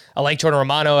Astros. I like Jordan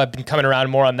Romano. I've been coming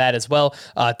around more on that as well.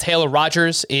 Taylor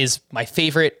Rogers is my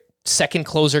favorite second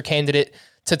closer candidate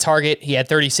to target. He had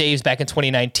 30 saves back in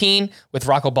 2019 with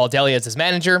Rocco Baldelli as his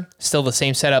manager. Still the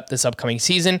same setup this upcoming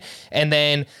season. And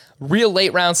then real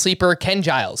late round sleeper, Ken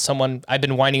Giles, someone I've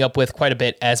been winding up with quite a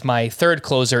bit as my third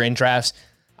closer in drafts.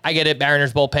 I get it.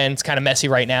 Mariners bullpen, it's kind of messy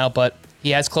right now, but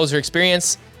he has closer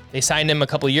experience. They signed him a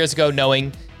couple of years ago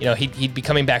knowing, he'd be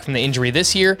coming back from the injury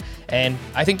this year, and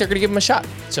I think they're going to give him a shot.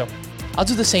 So I'll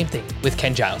do the same thing with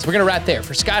Ken Giles. We're going to wrap there.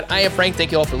 For Scott, I am Frank.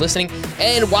 Thank you all for listening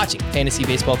and watching Fantasy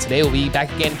Baseball Today. We'll be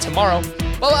back again tomorrow.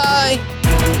 Bye-bye.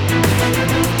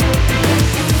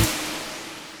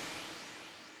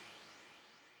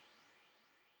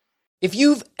 If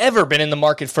you've ever been in the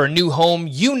market for a new home,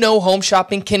 you know home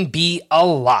shopping can be a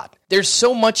lot. There's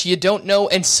so much you don't know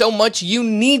and so much you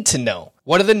need to know.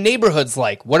 What are the neighborhoods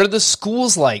like? What are the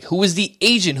schools like? Who is the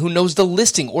agent who knows the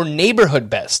listing or neighborhood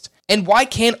best? And why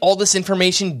can't all this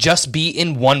information just be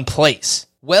in one place?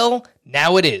 Well,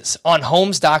 now it is on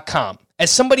Homes.com.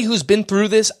 As somebody who's been through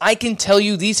this, I can tell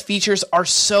you these features are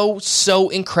so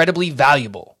incredibly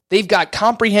valuable. They've got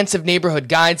comprehensive neighborhood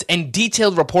guides and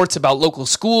detailed reports about local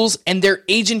schools, and their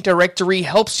agent directory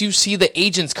helps you see the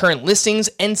agent's current listings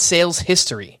and sales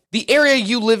history. The area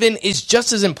you live in is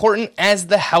just as important as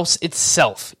the house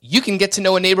itself. You can get to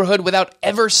know a neighborhood without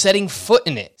ever setting foot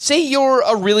in it. Say you're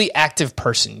a really active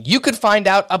person. You could find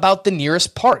out about the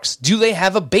nearest parks. Do they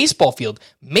have a baseball field?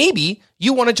 Maybe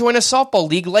you want to join a softball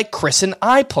league like Chris and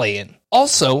I play in.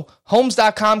 Also,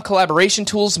 Homes.com collaboration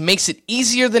tools makes it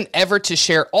easier than ever to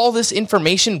share all this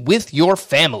information with your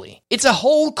family. It's a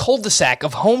whole cul-de-sac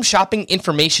of home shopping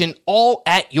information all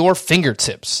at your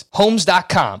fingertips.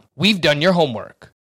 Homes.com. We've done your homework.